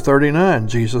 5:39,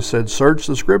 Jesus said, "Search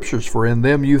the Scriptures, for in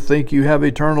them you think you have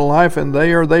eternal life, and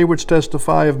they are they which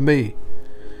testify of me."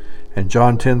 And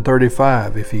John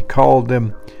 10:35, if he called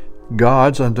them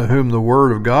gods unto whom the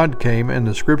word of God came, and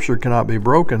the Scripture cannot be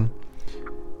broken,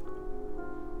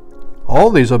 All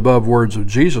these above words of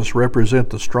Jesus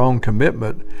represent the strong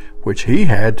commitment which he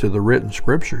had to the written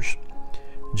scriptures.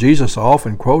 Jesus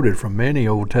often quoted from many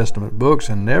Old Testament books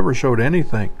and never showed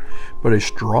anything but a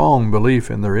strong belief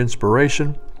in their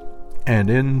inspiration and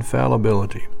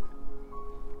infallibility.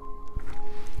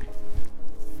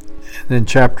 And then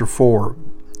chapter 4,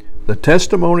 the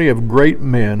testimony of great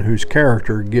men whose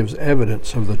character gives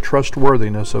evidence of the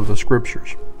trustworthiness of the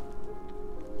Scriptures.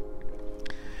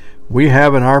 We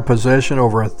have in our possession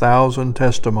over 1,000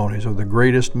 testimonies of the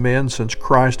greatest men since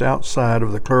Christ outside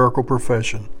of the clerical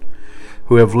profession,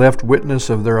 who have left witness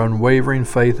of their unwavering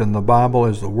faith in the Bible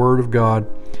as the Word of God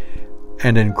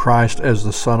and in Christ as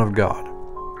the Son of God.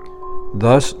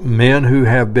 Thus, men who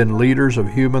have been leaders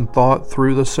of human thought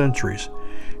through the centuries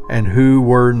and who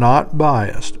were not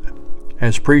biased,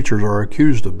 as preachers are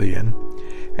accused of being,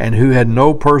 and who had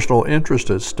no personal interest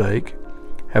at stake,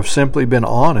 have simply been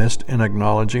honest in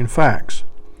acknowledging facts.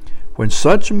 When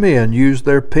such men use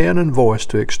their pen and voice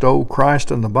to extol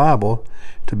Christ and the Bible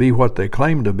to be what they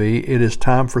claim to be, it is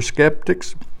time for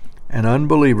skeptics and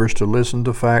unbelievers to listen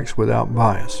to facts without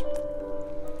bias.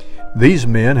 These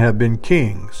men have been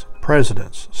kings,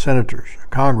 presidents, senators,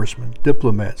 congressmen,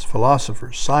 diplomats,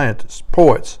 philosophers, scientists,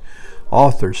 poets,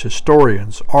 authors,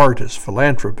 historians, artists,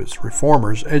 philanthropists,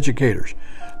 reformers, educators,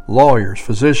 lawyers,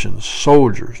 physicians,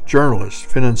 soldiers, journalists,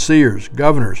 financiers,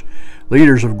 governors,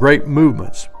 leaders of great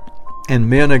movements, and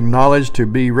men acknowledged to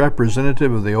be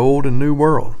representative of the Old and New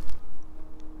World.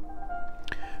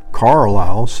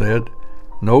 Carlyle said,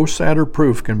 "No sadder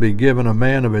proof can be given a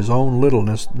man of his own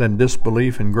littleness than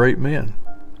disbelief in great men."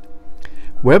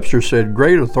 Webster said,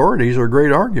 "Great authorities are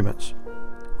great arguments.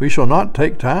 We shall not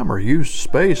take time or use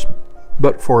space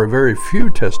but for a very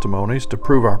few testimonies to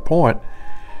prove our point.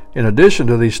 In addition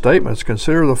to these statements,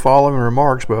 consider the following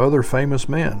remarks by other famous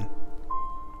men.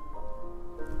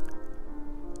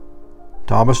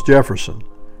 Thomas Jefferson.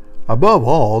 Above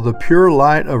all, the pure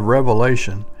light of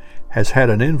revelation has had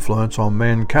an influence on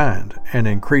mankind and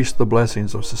increased the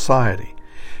blessings of society.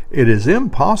 It is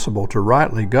impossible to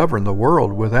rightly govern the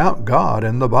world without God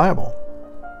and the Bible."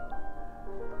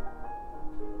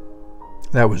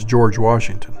 That was George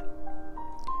Washington.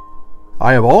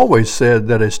 "I have always said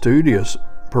that a studious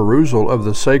perusal of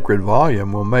the sacred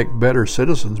volume will make better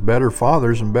citizens, better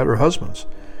fathers, and better husbands."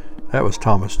 That was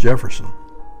Thomas Jefferson.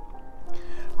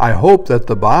 "I hope that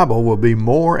the Bible will be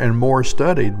more and more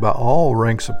studied by all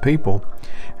ranks of people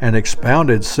and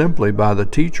expounded simply by the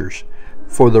teachers,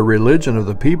 for the religion of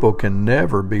the people can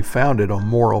never be founded on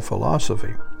moral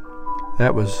philosophy."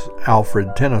 That was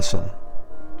Alfred Tennyson.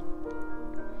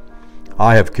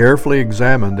 "I have carefully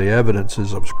examined the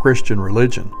evidences of Christian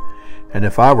religion, and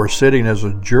if I were sitting as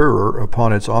a juror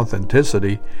upon its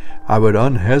authenticity, I would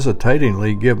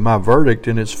unhesitatingly give my verdict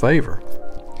in its favor.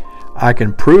 I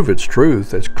can prove its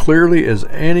truth as clearly as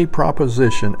any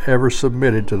proposition ever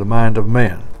submitted to the mind of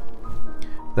man."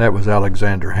 That was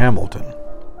Alexander Hamilton.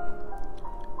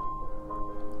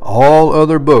 "All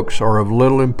other books are of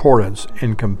little importance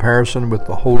in comparison with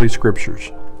the Holy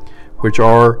Scriptures, which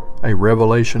are a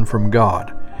revelation from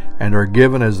God and are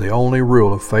given as the only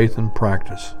rule of faith and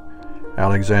practice."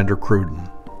 Alexander Cruden.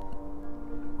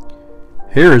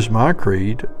 "Here is my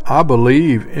creed. I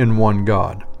believe in one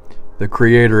God, the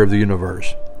Creator of the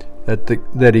universe,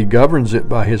 that He governs it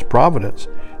by His providence,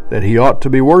 that He ought to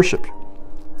be worshipped,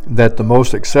 that the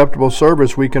most acceptable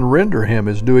service we can render Him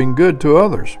is doing good to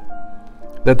others,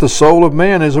 that the soul of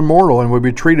man is immortal and will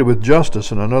be treated with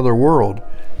justice in another world,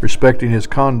 respecting his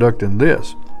conduct in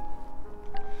this.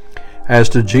 As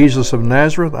to Jesus of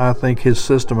Nazareth, I think his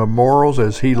system of morals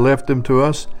as He left them to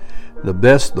us, the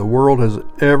best the world has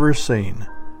ever seen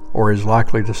or is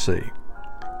likely to see."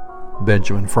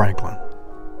 Benjamin Franklin.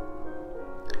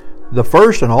 "The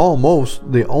first and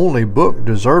almost the only book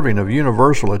deserving of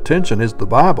universal attention is the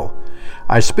Bible.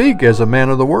 I speak as a man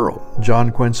of the world."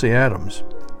 John Quincy Adams.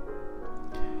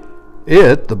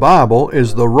 "It, the Bible,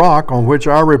 is the rock on which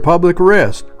our republic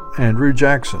rests." Andrew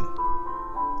Jackson.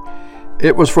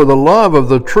 "It was for the love of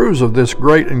the truths of this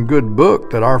great and good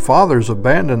book that our fathers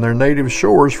abandoned their native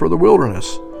shores for the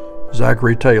wilderness."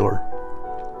 Zachary Taylor.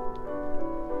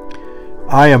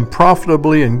 "I am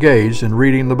profitably engaged in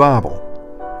reading the Bible.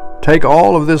 Take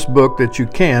all of this book that you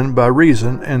can by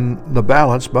reason and the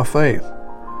balance by faith,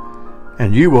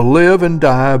 and you will live and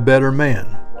die a better man.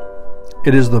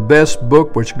 It is the best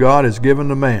book which God has given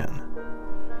to man."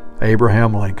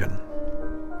 Abraham Lincoln.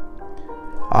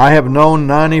 "I have known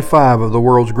 95 of the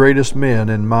world's greatest men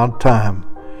in my time,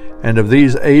 and of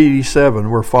these 87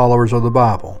 were followers of the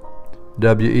Bible."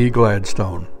 W.E.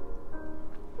 Gladstone.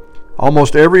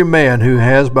 "Almost every man who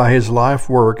has by his life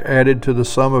work added to the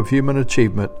sum of human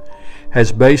achievement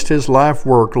has based his life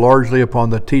work largely upon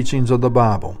the teachings of the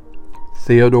Bible.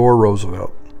 Theodore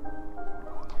Roosevelt.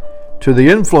 To the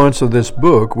influence of this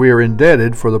book, we are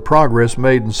indebted for the progress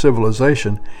made in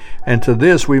civilization, and to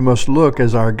this we must look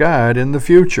as our guide in the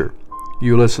future.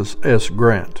 Ulysses S.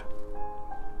 Grant.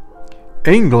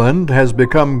 England has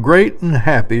become great and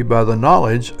happy by the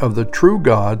knowledge of the true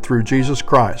God through Jesus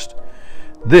Christ.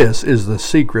 This is the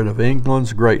secret of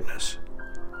England's greatness.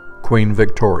 Queen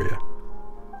Victoria.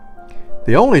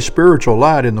 The only spiritual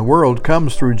light in the world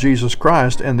comes through Jesus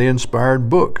Christ and the inspired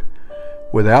book.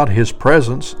 Without His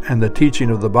presence and the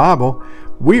teaching of the Bible,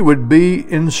 we would be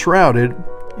enshrouded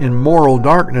in moral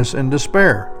darkness and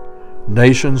despair.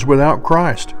 Nations without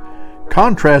Christ,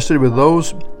 contrasted with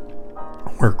those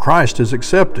where Christ is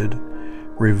accepted,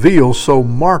 reveal so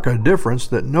marked a difference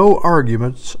that no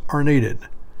arguments are needed.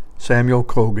 Samuel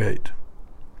Colgate.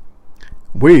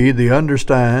 We, the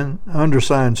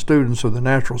undersigned students of the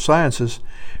natural sciences,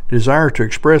 desire to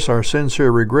express our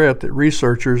sincere regret that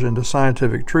researchers into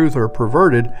scientific truth are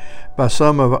perverted by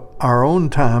some of our own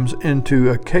times into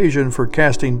occasion for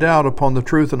casting doubt upon the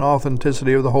truth and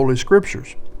authenticity of the Holy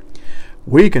Scriptures.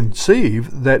 We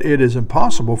conceive that it is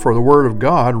impossible for the Word of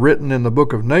God written in the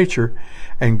book of nature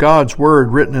and God's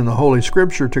Word written in the Holy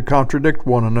Scripture to contradict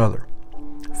one another.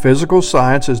 Physical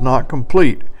science is not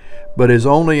complete, but is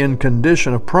only in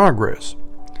condition of progress.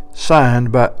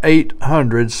 Signed by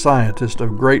 800 scientists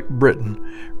of Great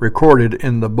Britain, recorded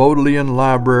in the Bodleian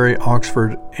Library,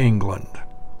 Oxford, England.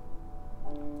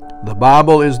 The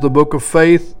Bible is the book of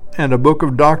faith and a book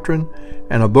of doctrine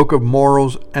and a book of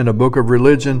morals and a book of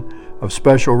religion of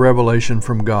special revelation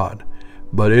from God.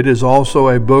 But it is also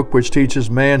a book which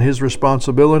teaches man his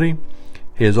responsibility,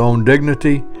 his own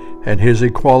dignity, and his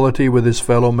equality with his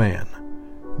fellow man.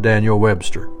 Daniel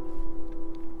Webster.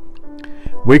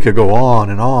 We could go on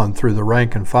and on through the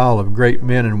rank and file of great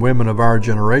men and women of our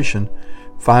generation,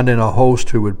 finding a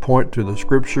host who would point to the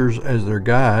Scriptures as their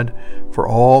guide for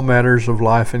all matters of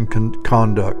life and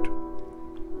conduct.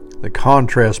 The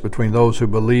contrast between those who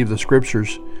believe the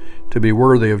Scriptures to be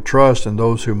worthy of trust and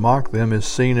those who mock them is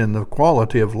seen in the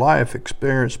quality of life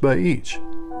experienced by each.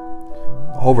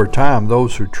 Over time,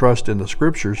 those who trust in the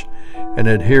Scriptures and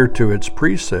adhere to its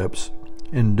precepts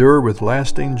endure with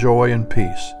lasting joy and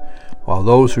peace, while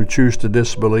those who choose to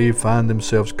disbelieve find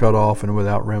themselves cut off and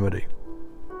without remedy.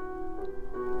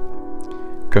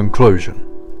 Conclusion.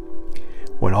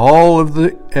 When all of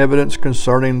the evidence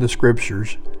concerning the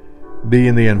Scriptures,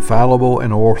 being the infallible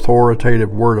and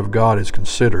authoritative Word of God, is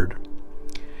considered,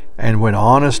 and when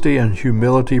honesty and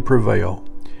humility prevail,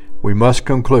 we must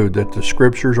conclude that the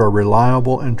Scriptures are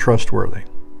reliable and trustworthy.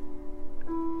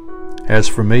 As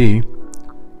for me,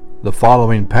 the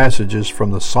following passages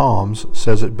from the Psalms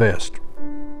says it best.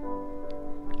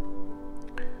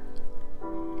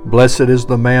 Blessed is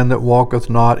the man that walketh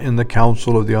not in the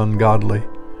counsel of the ungodly,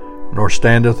 nor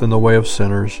standeth in the way of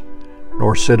sinners,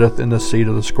 nor sitteth in the seat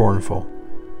of the scornful.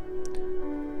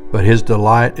 But his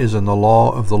delight is in the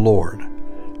law of the Lord,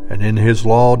 and in his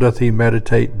law doth he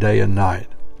meditate day and night.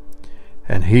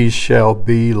 And he shall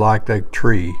be like a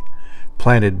tree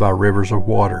planted by rivers of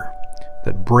water,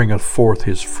 that bringeth forth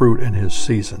his fruit in his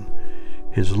season.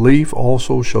 His leaf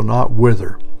also shall not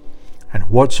wither, and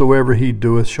whatsoever he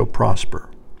doeth shall prosper.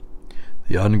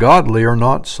 The ungodly are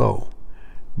not so,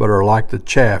 but are like the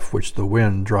chaff which the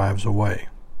wind drives away.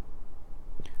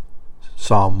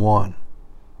 Psalm 1.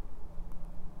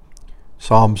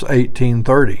 Psalms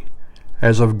 18:30.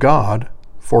 As of God,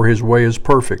 for his way is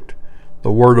perfect.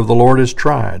 The word of the Lord is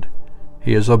tried.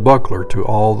 He is a buckler to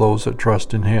all those that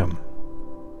trust in him.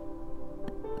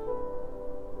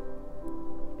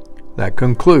 That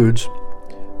concludes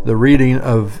the reading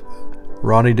of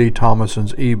Ronnie D.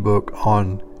 Thomason's ebook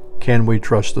on Can We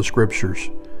Trust the Scriptures?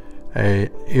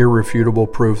 An irrefutable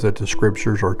proof that the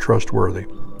Scriptures are trustworthy.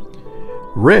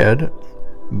 Read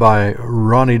by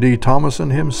Ronnie D. Thomason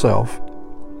himself,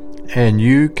 and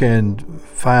you can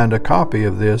find a copy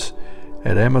of this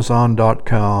at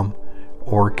Amazon.com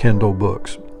or Kindle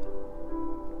Books.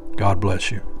 God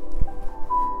bless you.